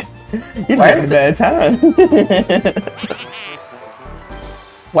you're having a bad time.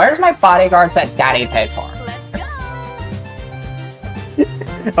 Where's my bodyguards that Daddy paid for? Let's go.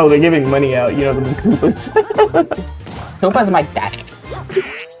 Oh, they're giving money out, you know, the Koopas. Koopa's my daddy.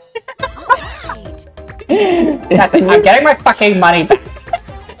 Right. That's it. I'm getting my fucking money back.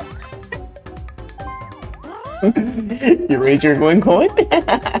 You raise your one coin?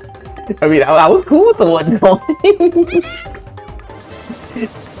 I mean, I was cool with the one coin.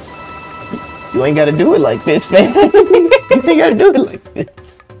 You ain't gotta do it like this, man. You ain't gotta do it like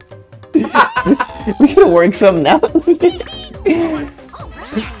this. We gotta work something out.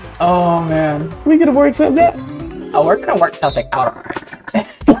 Oh man. We gotta work something out. Oh, we're gonna work something out, alright.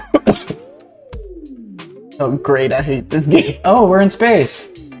 Oh, great, I hate this game. Oh, we're in space.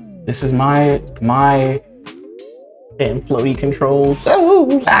 This is my Damn floaty controls.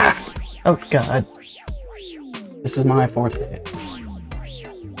 Oh, oh god. This is my fourth hit.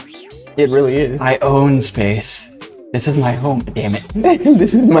 It really is. I own space. This is my home. Damn it.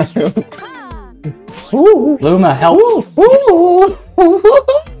 This is my own. Ah. Ooh. Luma, help. Ooh.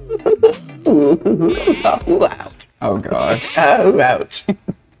 Ooh. Ouch. Oh gosh. Oh, ouch.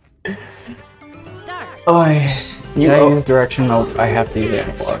 Start. Oh, did I own- use direction? Nope, I have to use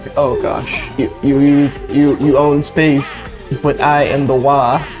analog. Oh gosh. You own space, but I am the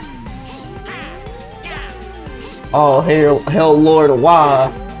Wah. Oh, hell Lord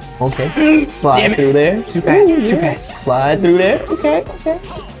Wah. Okay. Damn Slide it. through there. Too fast, too fast. Slide through there. Okay, okay.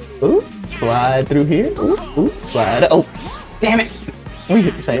 Ooh, slide through here. Ooh, slide. Oh, Damn it. we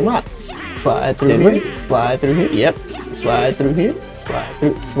hit the same rock. Slide through here. Slide through here. Yep. Slide through here. Slide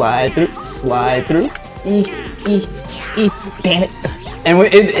through. Slide through. Slide through. Damn it. And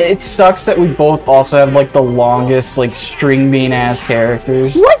it sucks that we both also have like the longest like string bean ass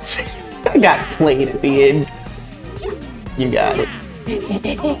characters. What? I got played at the end. You got it.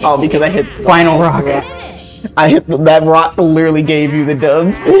 Oh, because I hit Final rock. Finish. I hit that rock that literally gave you the dub.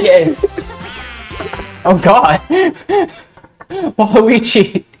 Yes. Oh god.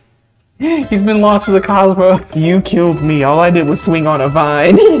 Waluigi. He's been lost to the cosmos. You killed me. All I did was swing on a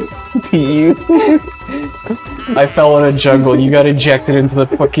vine to you. I fell in a jungle. You got ejected into the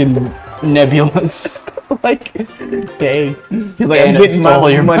fucking nebulas. Like, dang. He's like, And I'm I getting stole my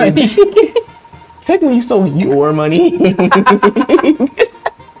your money. Technically, you stole your money.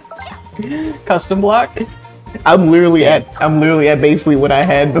 Custom block. I'm literally at basically what I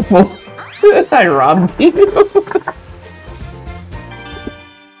had before. I robbed you.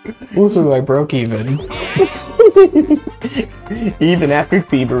 Woohoo, I broke even. Even after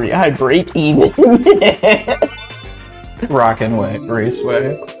thievery, I break even. Rockin' way,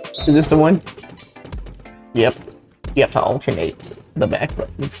 raceway. Is this the one? Yep. You have to alternate the back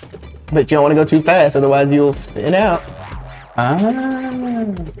buttons. But you don't want to go too fast, otherwise you'll spin out. Ah.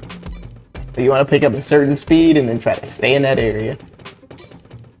 So you want to pick up a certain speed and then try to stay in that area.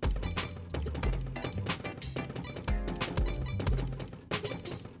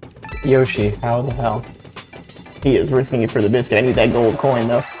 Yoshi, how the hell? He is risking it for the biscuit. I need that gold coin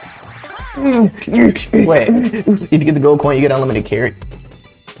though. Wait. If you get the gold coin, you get unlimited carrot.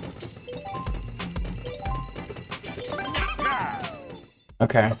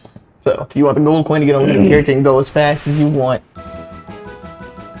 Okay. So you want the gold coin to get unlimited carrot and go as fast as you want.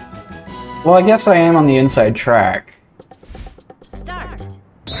 Well, I guess I am on the inside track. Start.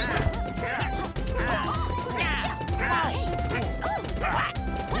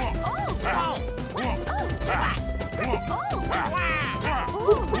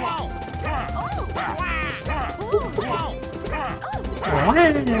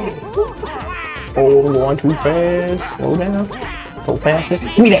 Oh, we're going too fast. Slow down. Go faster.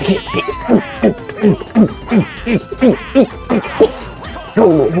 Give me that kick. Go,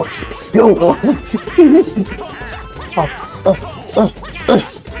 little horse. Go, little horse.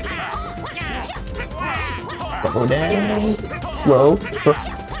 Go down. Slow. Slow.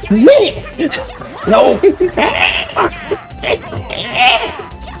 Yes! No!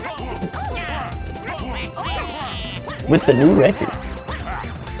 With the new record.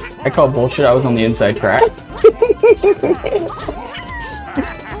 I call bullshit, I was on the inside track.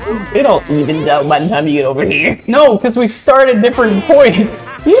 It all evens out by the time you get over here. No, because we started different points.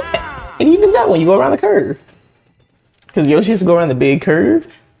 Yeah, it evens out when you go around the curve. Because Yoshi has to go around the big curve.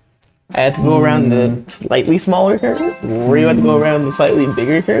 I had to go around the slightly smaller curve. Wario had to go around the slightly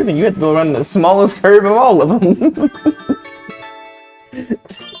bigger curve. And you had to go around the smallest curve of all of them.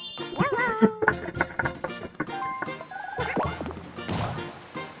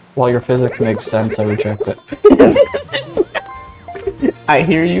 While your physics makes sense, I reject it. I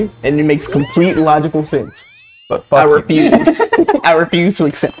hear you, and it makes complete logical sense. But I fuck you. refuse. I refuse to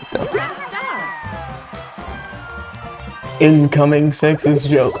accept it though. Start. Incoming sexist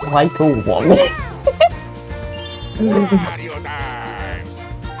joke. Like a woman. Wario time.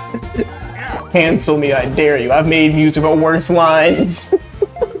 Cancel me, I dare you. I've made music with worse lines.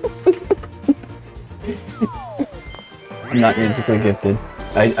 I'm not musically gifted.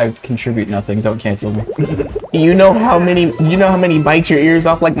 I contribute nothing. Don't cancel me. You know how many bite your ears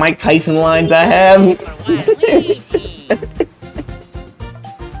off like Mike Tyson lines I have?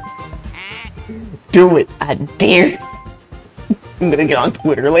 Do it, I dare. I'm gonna get on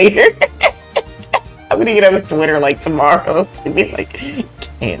Twitter later. I'm gonna get on Twitter like tomorrow to be like,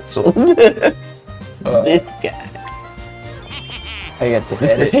 canceled. This guy. I get to Just for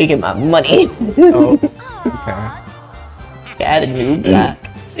edit. taking my money. Oh, okay. Got a new block.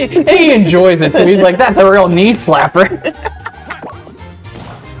 He enjoys it too. He's like, that's a real knee slapper.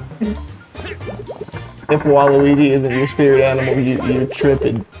 If Waluigi isn't your spirit animal, you're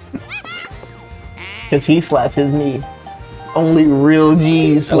tripping. Cause he slaps his knee. Only real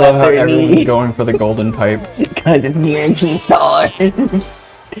G's I love slap how their everyone's knee. going for the golden pipe. Cause it's guaranteed stars.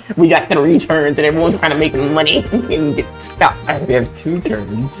 We got 3 turns and everyone's trying to make money and get stuck. We have 2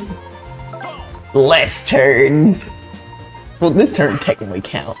 turns. Less turns. Well, this turn technically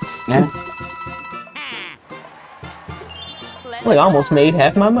counts. Yeah. Look, I almost made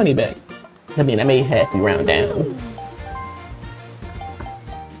half my money back. I mean, I made half, you round down.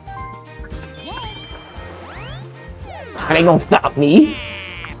 That ain't gonna stop me.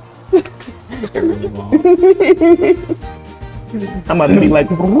 It really won't. I'm about to be like,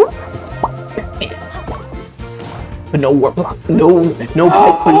 but no warp block, no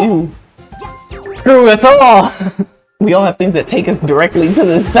pipe for you. Screw us all! We all have things that take us directly to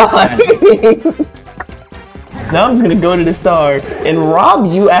the star. Now I'm just gonna go to the star and rob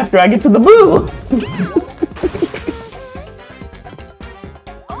you after I get to the boo.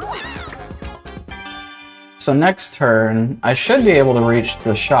 So next turn, I should be able to reach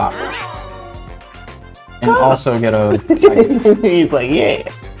the shop. And also get a... He's like, yeah,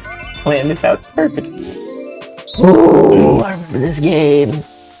 plan this out perfect. Ooh, I remember this game.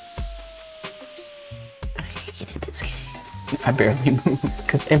 I hated this game. I barely moved.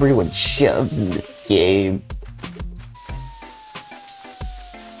 Because everyone shoves in this game.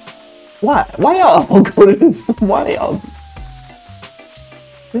 Why? Why y'all go to this? Why y'all?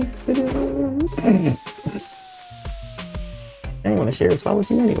 I didn't want to share a spot with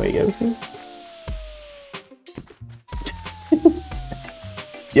you anyway, Yoshi.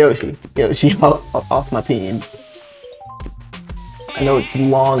 Yoshi, off my pin. I know it's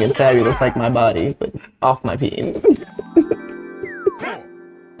long and fabulous like my body, but off my pin.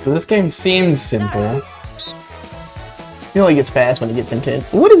 So this game seems simple. I feel like it's fast when it gets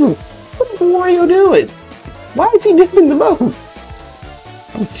intense. What is Wario doing? Why is he doing the most?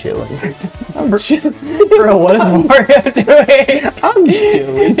 I'm chilling. I'm chilling. Bro, what is Wario doing? I'm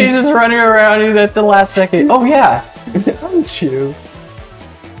chilling. He's just running around. He's at the last second. Oh yeah. I'm chill.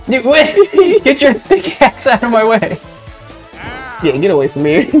 Dude, wait. Get your thick ass out of my way. Yeah, get away from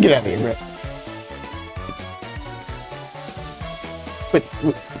me. Get out of here, bro.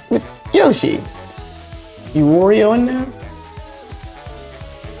 With Yoshi. You Wario in now?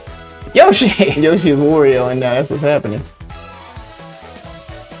 Yoshi! Yoshi is Wario in now. That's what's happening.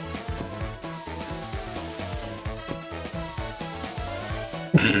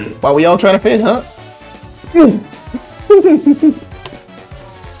 While we all trying to fit, huh?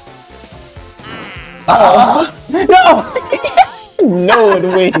 No! No one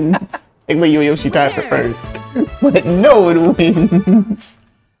wins. Like, let you and Yoshi tie for first. But no one wins.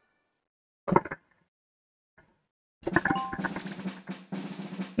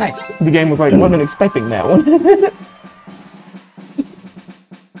 Nice. The game was like, wasn't expecting that one.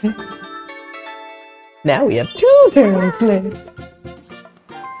 Now we have 2 turns left.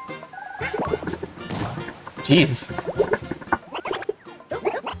 Jeez.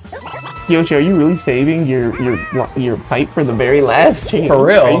 Yoshi, are you really saving your pipe for the very last change? For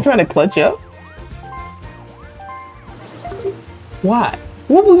real? Are you trying to clutch up? Why?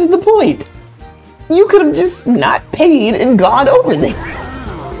 What was the point? You could have just not paid and gone over there.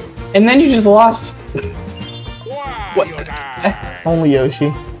 And then you just lost. What? Only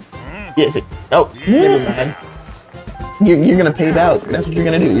Yoshi. Yes. Oh, never mind. You're gonna pay out. That's what you're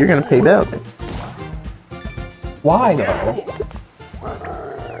gonna do. You're gonna pay out. Why though?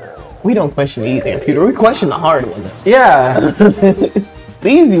 We don't question the easy computer. We question the hard one. Yeah. The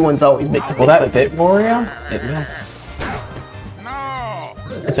easy ones always make mistakes. Will that like fit Wario? It will. No!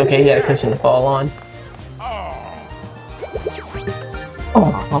 It's okay. He had a cushion to fall on.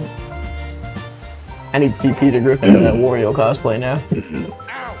 Oh. I need to see Peter Griffin in that Wario cosplay now.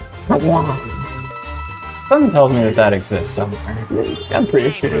 Something tells me that exists somewhere. I'm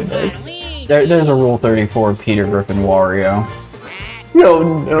pretty sure it does. There's a Rule 34 Peter Griffin Wario. Oh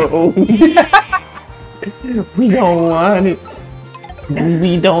no. We don't want it.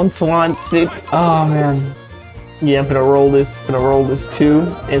 We don't want it. Oh man. Yeah, I'm gonna roll this 2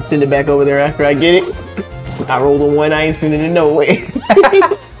 and send it back over there after I get it. I rolled a 1, I ain't sending it nowhere.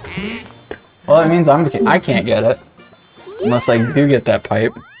 Well, that means I can't get it unless I do get that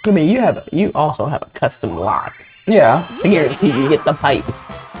pipe. I mean, you also have a custom lock Yeah. to guarantee you get the pipe.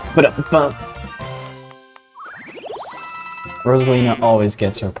 But a bump. Rosalina always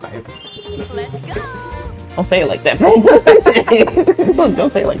gets her pipe. Let's go. Don't say it like that, fam.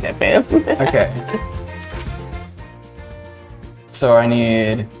 Don't say it like that, fam. Okay. So I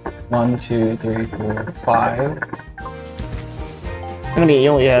need 1, 2, 3, 4, 5. I mean, you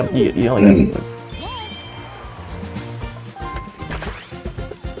only have.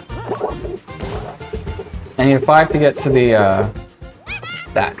 I need a 5 to get to the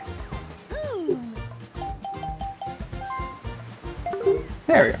that.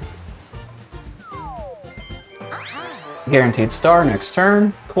 There we go. Guaranteed star next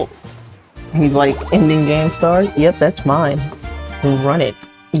turn. Cool. He's like, ending game start? Yep, that's mine. Run it.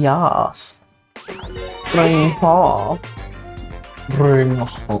 Yas. Bring Paul. Bring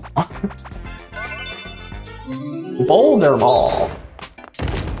home. Boulder ball.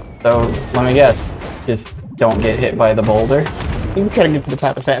 So let me guess. Just don't get hit by the boulder. You try to get to the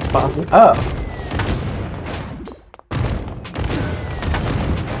top as fast as possible. Oh.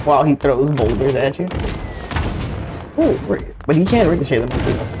 While he throws boulders at you. Oh, but he can't ricochet them.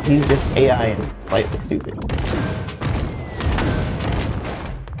 He's just AI and slightly stupid.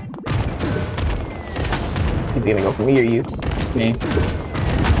 He's gonna go for me or you? Me.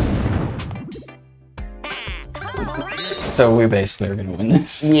 So we basically are gonna win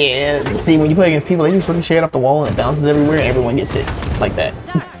this. Yeah. See, when you play against people, they just ricochet it off the wall and it bounces everywhere and everyone gets hit. Like that.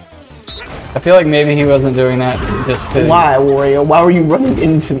 I feel like maybe he wasn't doing that just because. Why, Wario? Why were you running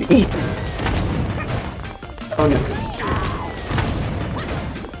into me? Oh no.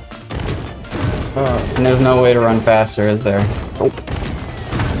 And there's no way to run faster, is there? Nope.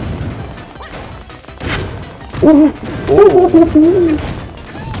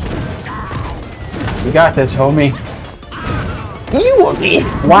 You got this, homie. You okay?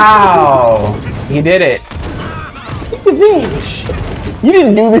 Wow! He did it. Bitch! You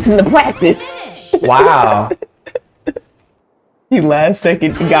didn't do this in the practice. Wow. He last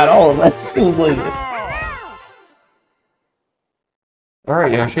second got all of us. It was like,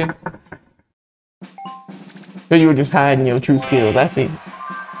 Alright, Yoshi. so you were just hiding your true skills. I see.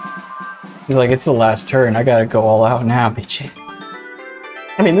 He's like, it's the last turn. I gotta go all out now, bitch.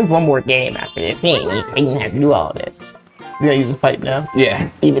 I mean, there's one more game after this. He didn't have to do all this. You gotta use his pipe now. Yeah.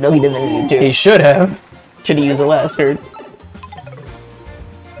 Even though he doesn't need to. He should have. Should have used the last turn.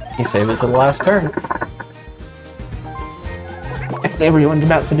 He saved it to the last turn. That's everyone's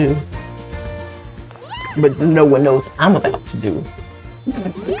about to do. But no one knows I'm about to do.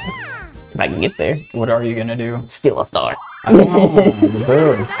 If I can get there. What are you gonna do? Steal a star. Oh,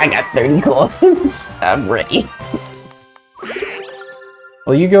 boom. I got 30 coins. I'm ready.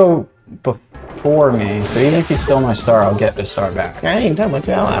 Well, you go before me, so even if you steal my star, I'll get the star back. I ain't talking about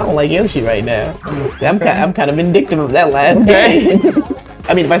you. I don't like Yoshi right now. I'm kind of vindictive of that last game.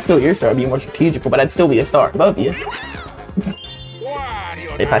 I mean, if I steal your star, I'd be more strategical, but I'd still be a star above you.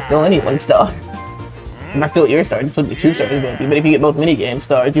 If I steal anyone's star. If I steal your star, just put me 2 stars above you. But if you get both minigame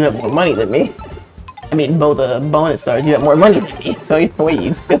stars, you have more money than me. I mean, both bonus stars, you have more money than me. So either way,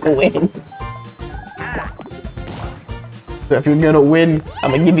 you'd still win. So if you're gonna win,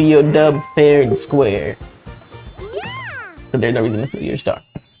 I'm gonna give you your dub fair and square. So there's no reason to steal your star.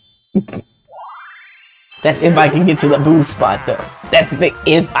 That's if I can get to the boost spot, though. That's the thing,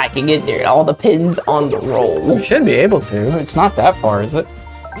 if I can get there. It all depends on the roll. You should be able to. It's not that far, is it?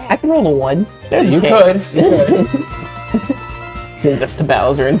 I can roll a 1. There's You a chance. could. Sends us to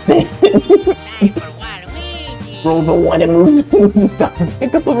Bowser instead. Rolls a 1 and moves the star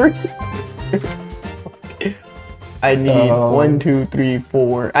back over. I need 1, 2, 3,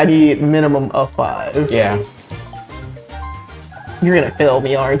 4. I need minimum of 5. Yeah. You're gonna fail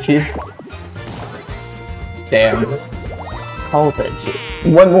me, aren't you? Damn. Call that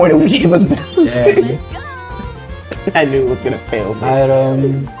shit. One more than we gave us Bowser. Damn. I knew it was gonna fail me.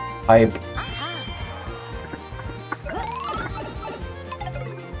 Item. Pipe.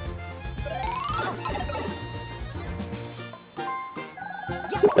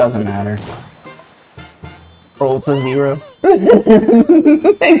 Doesn't matter. Roll to 0.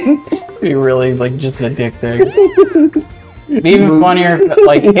 Be really like just a dick thing. Be even funnier if,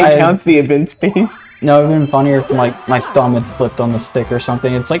 like It counts the event space. no, it'd been funnier if like my thumb had slipped on the stick or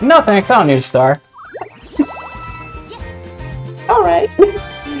something. It's like, no thanks, I don't need a star. Alright.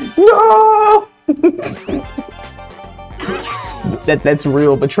 No! That's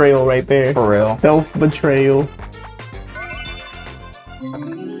real betrayal right there. For real. Self-betrayal.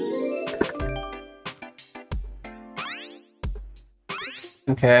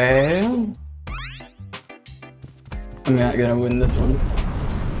 Okay. I'm not gonna win this one.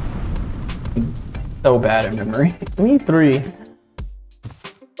 I'm so bad at memory. Me 3.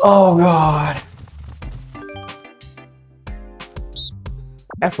 Oh god.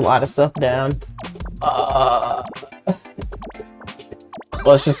 That's a lot of stuff down.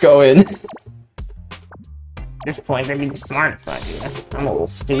 Let's just go in. This point, maybe the smartest idea. I'm a little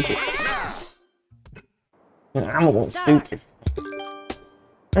stupid. I'm a little stupid.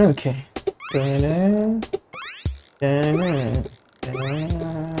 Okay. And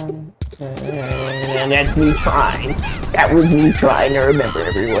that's me trying. That was me trying to remember,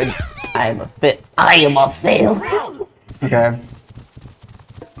 everyone. I am a fail. Okay.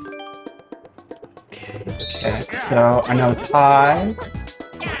 Okay, so I know tie.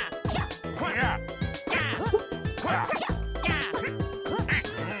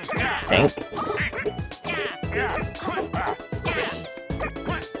 Think.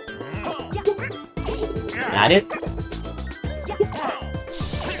 Got it?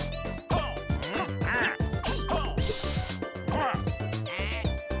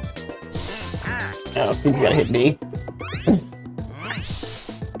 Oh, he's gotta hit me.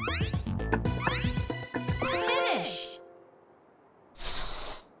 Finish.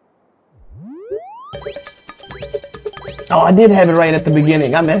 Oh, I did have it right at the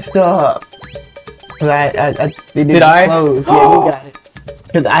beginning. I messed up. They didn't Did I? close. Yeah, we got it.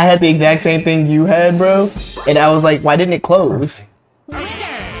 Because I had the exact same thing you had, bro. And I was like, why didn't it close?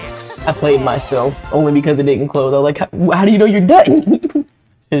 I played myself only because it didn't close. I was like, how do you know you're done?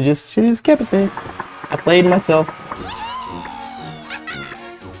 Should've just kept it there. I played myself.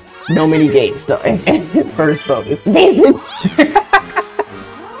 No mini game stars. First bonus. Damn it.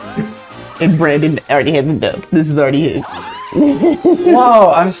 And Brandon already has the dub. This is already his.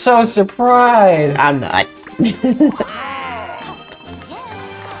 Whoa, I'm so surprised. I'm not.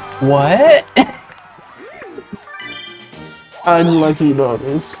 What? Unlucky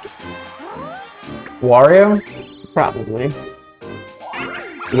bonus. Wario? Probably.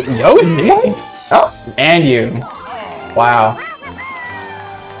 Yoshi? Oh, And you. Wow.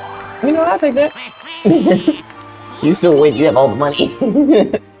 you know what? I'll take that. You still win. You have all the money.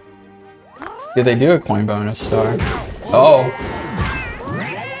 Did they do a coin bonus star? Oh.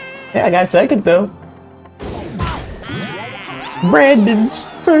 Yeah, I got second though. Brandon's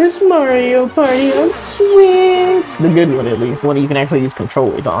first Mario Party on Switch. The good one, at least. The one you can actually use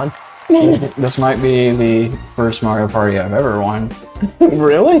controllers on. This might be the first Mario Party I've ever won.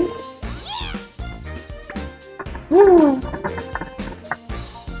 Really?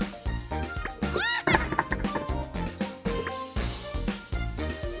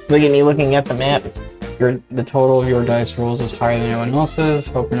 Look at me looking at the map. The total of your dice rolls is higher than anyone else's.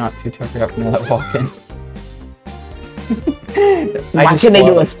 Hope you're not too tuckered up from that walk-in. Why can they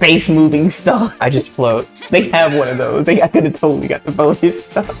do a space moving star? I just float. They have one of those. I could have totally got the bonus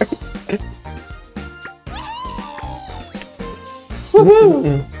stars.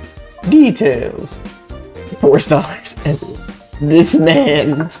 Woohoo! Details. 4 stars. This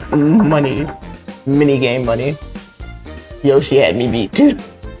man's money. Minigame money. Yoshi had me beat too.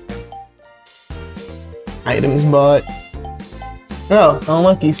 Items bought. Oh,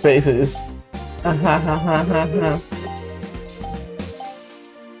 unlucky spaces.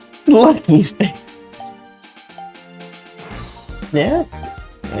 Lucky space. Yeah.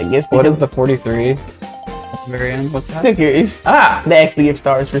 I guess What is the 43? At the very end, what's that? stickers? Ah! They actually give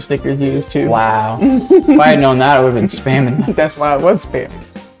stars for stickers used too. Wow. If I had known that, I would have been spamming. That's why I was spam.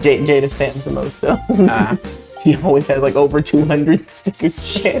 Jada spams the most though. Ah. She always has like over 200 stickers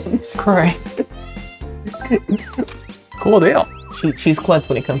spammed. It's great. Cool deal. She's clutch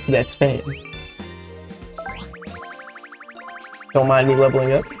when it comes to that spam. Don't mind me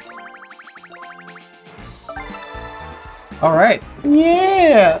leveling up. Alright.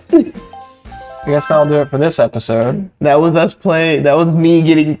 Yeah! I guess that'll do it for this episode. That was us playing. That was me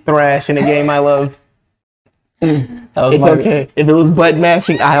getting thrashed in a game I love. That was It's okay. If it was button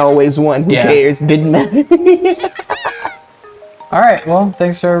mashing, I always won. Who cares? Didn't matter. Alright, well,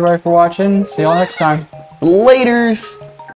 thanks to everybody for watching. See y'all next time. Laters!